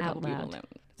mean, there were a Out couple people loud. that.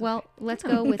 Well, let's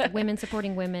go with women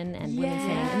supporting women and women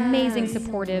saying amazing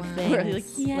supportive things. We're like,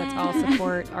 Let's all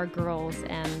support our girls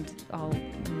and all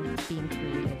being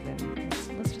creative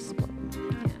and let's just support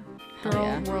them. Girl,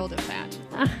 yeah. world of that.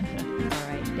 All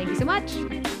right. Thank you so much.